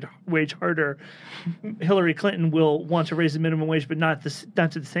minimum wage harder. Hillary Clinton will want to raise the minimum wage, but not to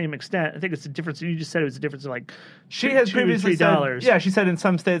the same extent. I think it's a difference. You just said it was a difference of like she has previously said, yeah, she said in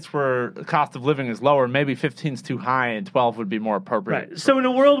some states where the cost of living is lower, maybe 15 is too high and 12 would be more appropriate. Right. So in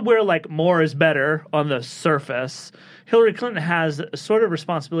a world where like more is better on the surface, Hillary Clinton has a sort of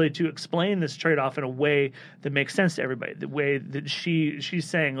responsibility to explain this trade-off in a way that makes sense to everybody. The way that she's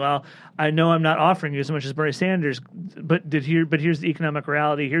saying, well, I know I'm not offering you as much as Bernie Sanders, but here's the economic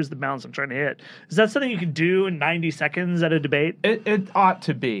reality. Here's the balance I'm trying to hit. Is that something you can do in 90 seconds at a debate? It ought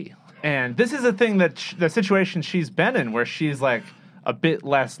to be. And this is a thing that the situation she's been in, where she's like a bit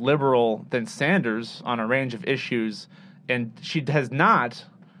less liberal than Sanders on a range of issues, and she has not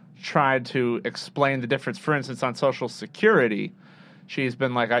tried to explain the difference. For instance, on Social Security, she's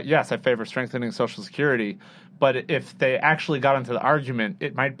been like, yes, I favor strengthening Social Security, but if they actually got into the argument,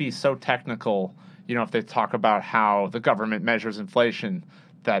 it might be so technical, if they talk about how the government measures inflation,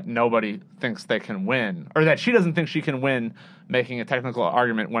 that nobody thinks they can win, or that she doesn't think she can win making a technical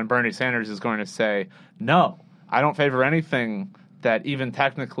argument when Bernie Sanders is going to say, no, I don't favor anything that even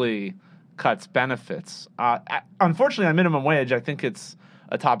technically cuts benefits. Unfortunately, on minimum wage, I think it's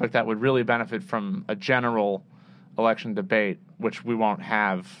a topic that would really benefit from a general election debate, which we won't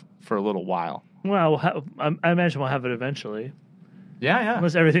have for a little while. Well, I imagine we'll have it eventually. Yeah.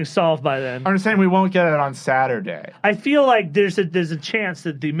 Unless everything's solved by then. I'm saying we won't get it on Saturday. I feel like there's a chance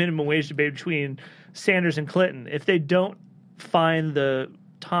that the minimum wage debate between Sanders and Clinton, if they don't find the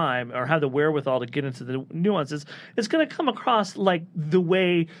time or have the wherewithal to get into the nuances, it's going to come across like the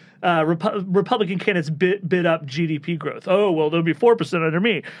way Republican candidates bid up GDP growth. Oh, well, there'll be 4% under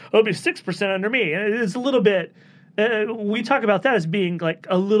me. There'll be 6% under me. And it's a little bit, we talk about that as being like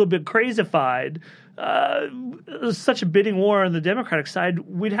a little bit crazified. Such a bidding war on the Democratic side,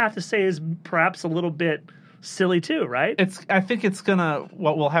 we'd have to say is perhaps a little bit silly too, right? I think it's gonna.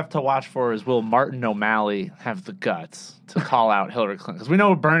 What we'll have to watch for is will Martin O'Malley have the guts to call out Hillary Clinton? Because we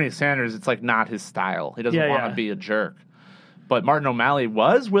know Bernie Sanders, it's like not his style. He doesn't want to be a jerk. But Martin O'Malley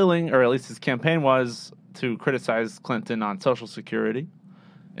was willing, or at least his campaign was, to criticize Clinton on Social Security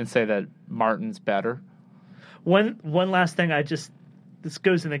and say that Martin's better. One last thing, this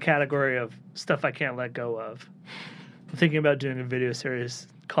goes in the category of stuff I can't let go of. I'm thinking about doing a video series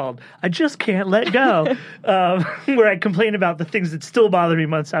called I Just Can't Let Go, where I complain about the things that still bother me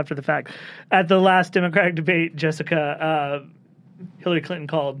months after the fact. At the last Democratic debate, Jessica, Hillary Clinton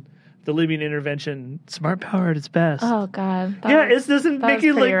called the Libyan intervention smart power at its best. Oh, God. It doesn't make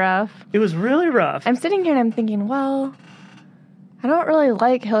you like rough. It was really rough. I'm sitting here and I'm thinking, well, I don't really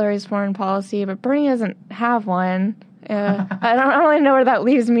like Hillary's foreign policy, but Bernie doesn't have one. I don't really know where that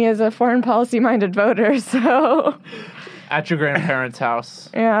leaves me as a foreign policy minded voter. So, at your grandparents' house,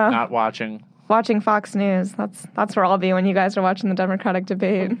 not watching Fox News. That's where I'll be when you guys are watching the Democratic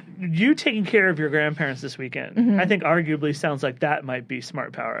debate. You taking care of your grandparents this weekend, I think arguably sounds like that might be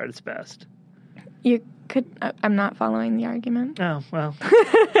smart power at its best. You could. I'm not following the argument. Oh, well.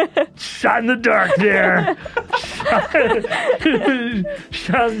 Shot in the dark there.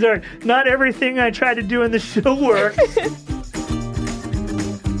 Shot in the dark. Not everything I try to do in the show works.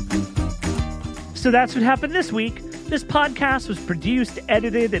 So that's what happened this week. This podcast was produced,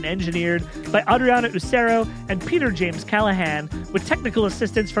 edited, and engineered by Adriana Ucero and Peter James Callahan, with technical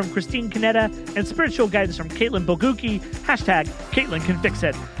assistance from Christine Canetta and spiritual guidance from Caitlin Bogucki, #Caitlin Can Fix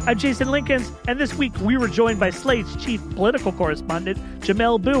It. I'm Jason Linkins, and this week we were joined by Slate's chief political correspondent,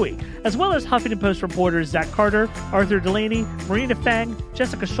 Jamelle Bouie, as well as Huffington Post reporters Zach Carter, Arthur Delaney, Marina Fang,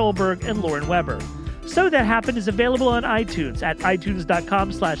 Jessica Schulberg, and Lauren Weber. So That Happened is available on iTunes at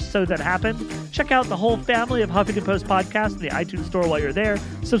itunes.com/SoThatHappened. Check out the whole family of Huffington Post podcasts in the iTunes store while you're there.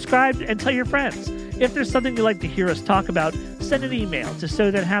 Subscribe and tell your friends. If there's something you'd like to hear us talk about, send an email to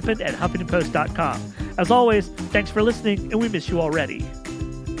sothathappened@huffingtonpost.com. As always, thanks for listening, and we miss you already.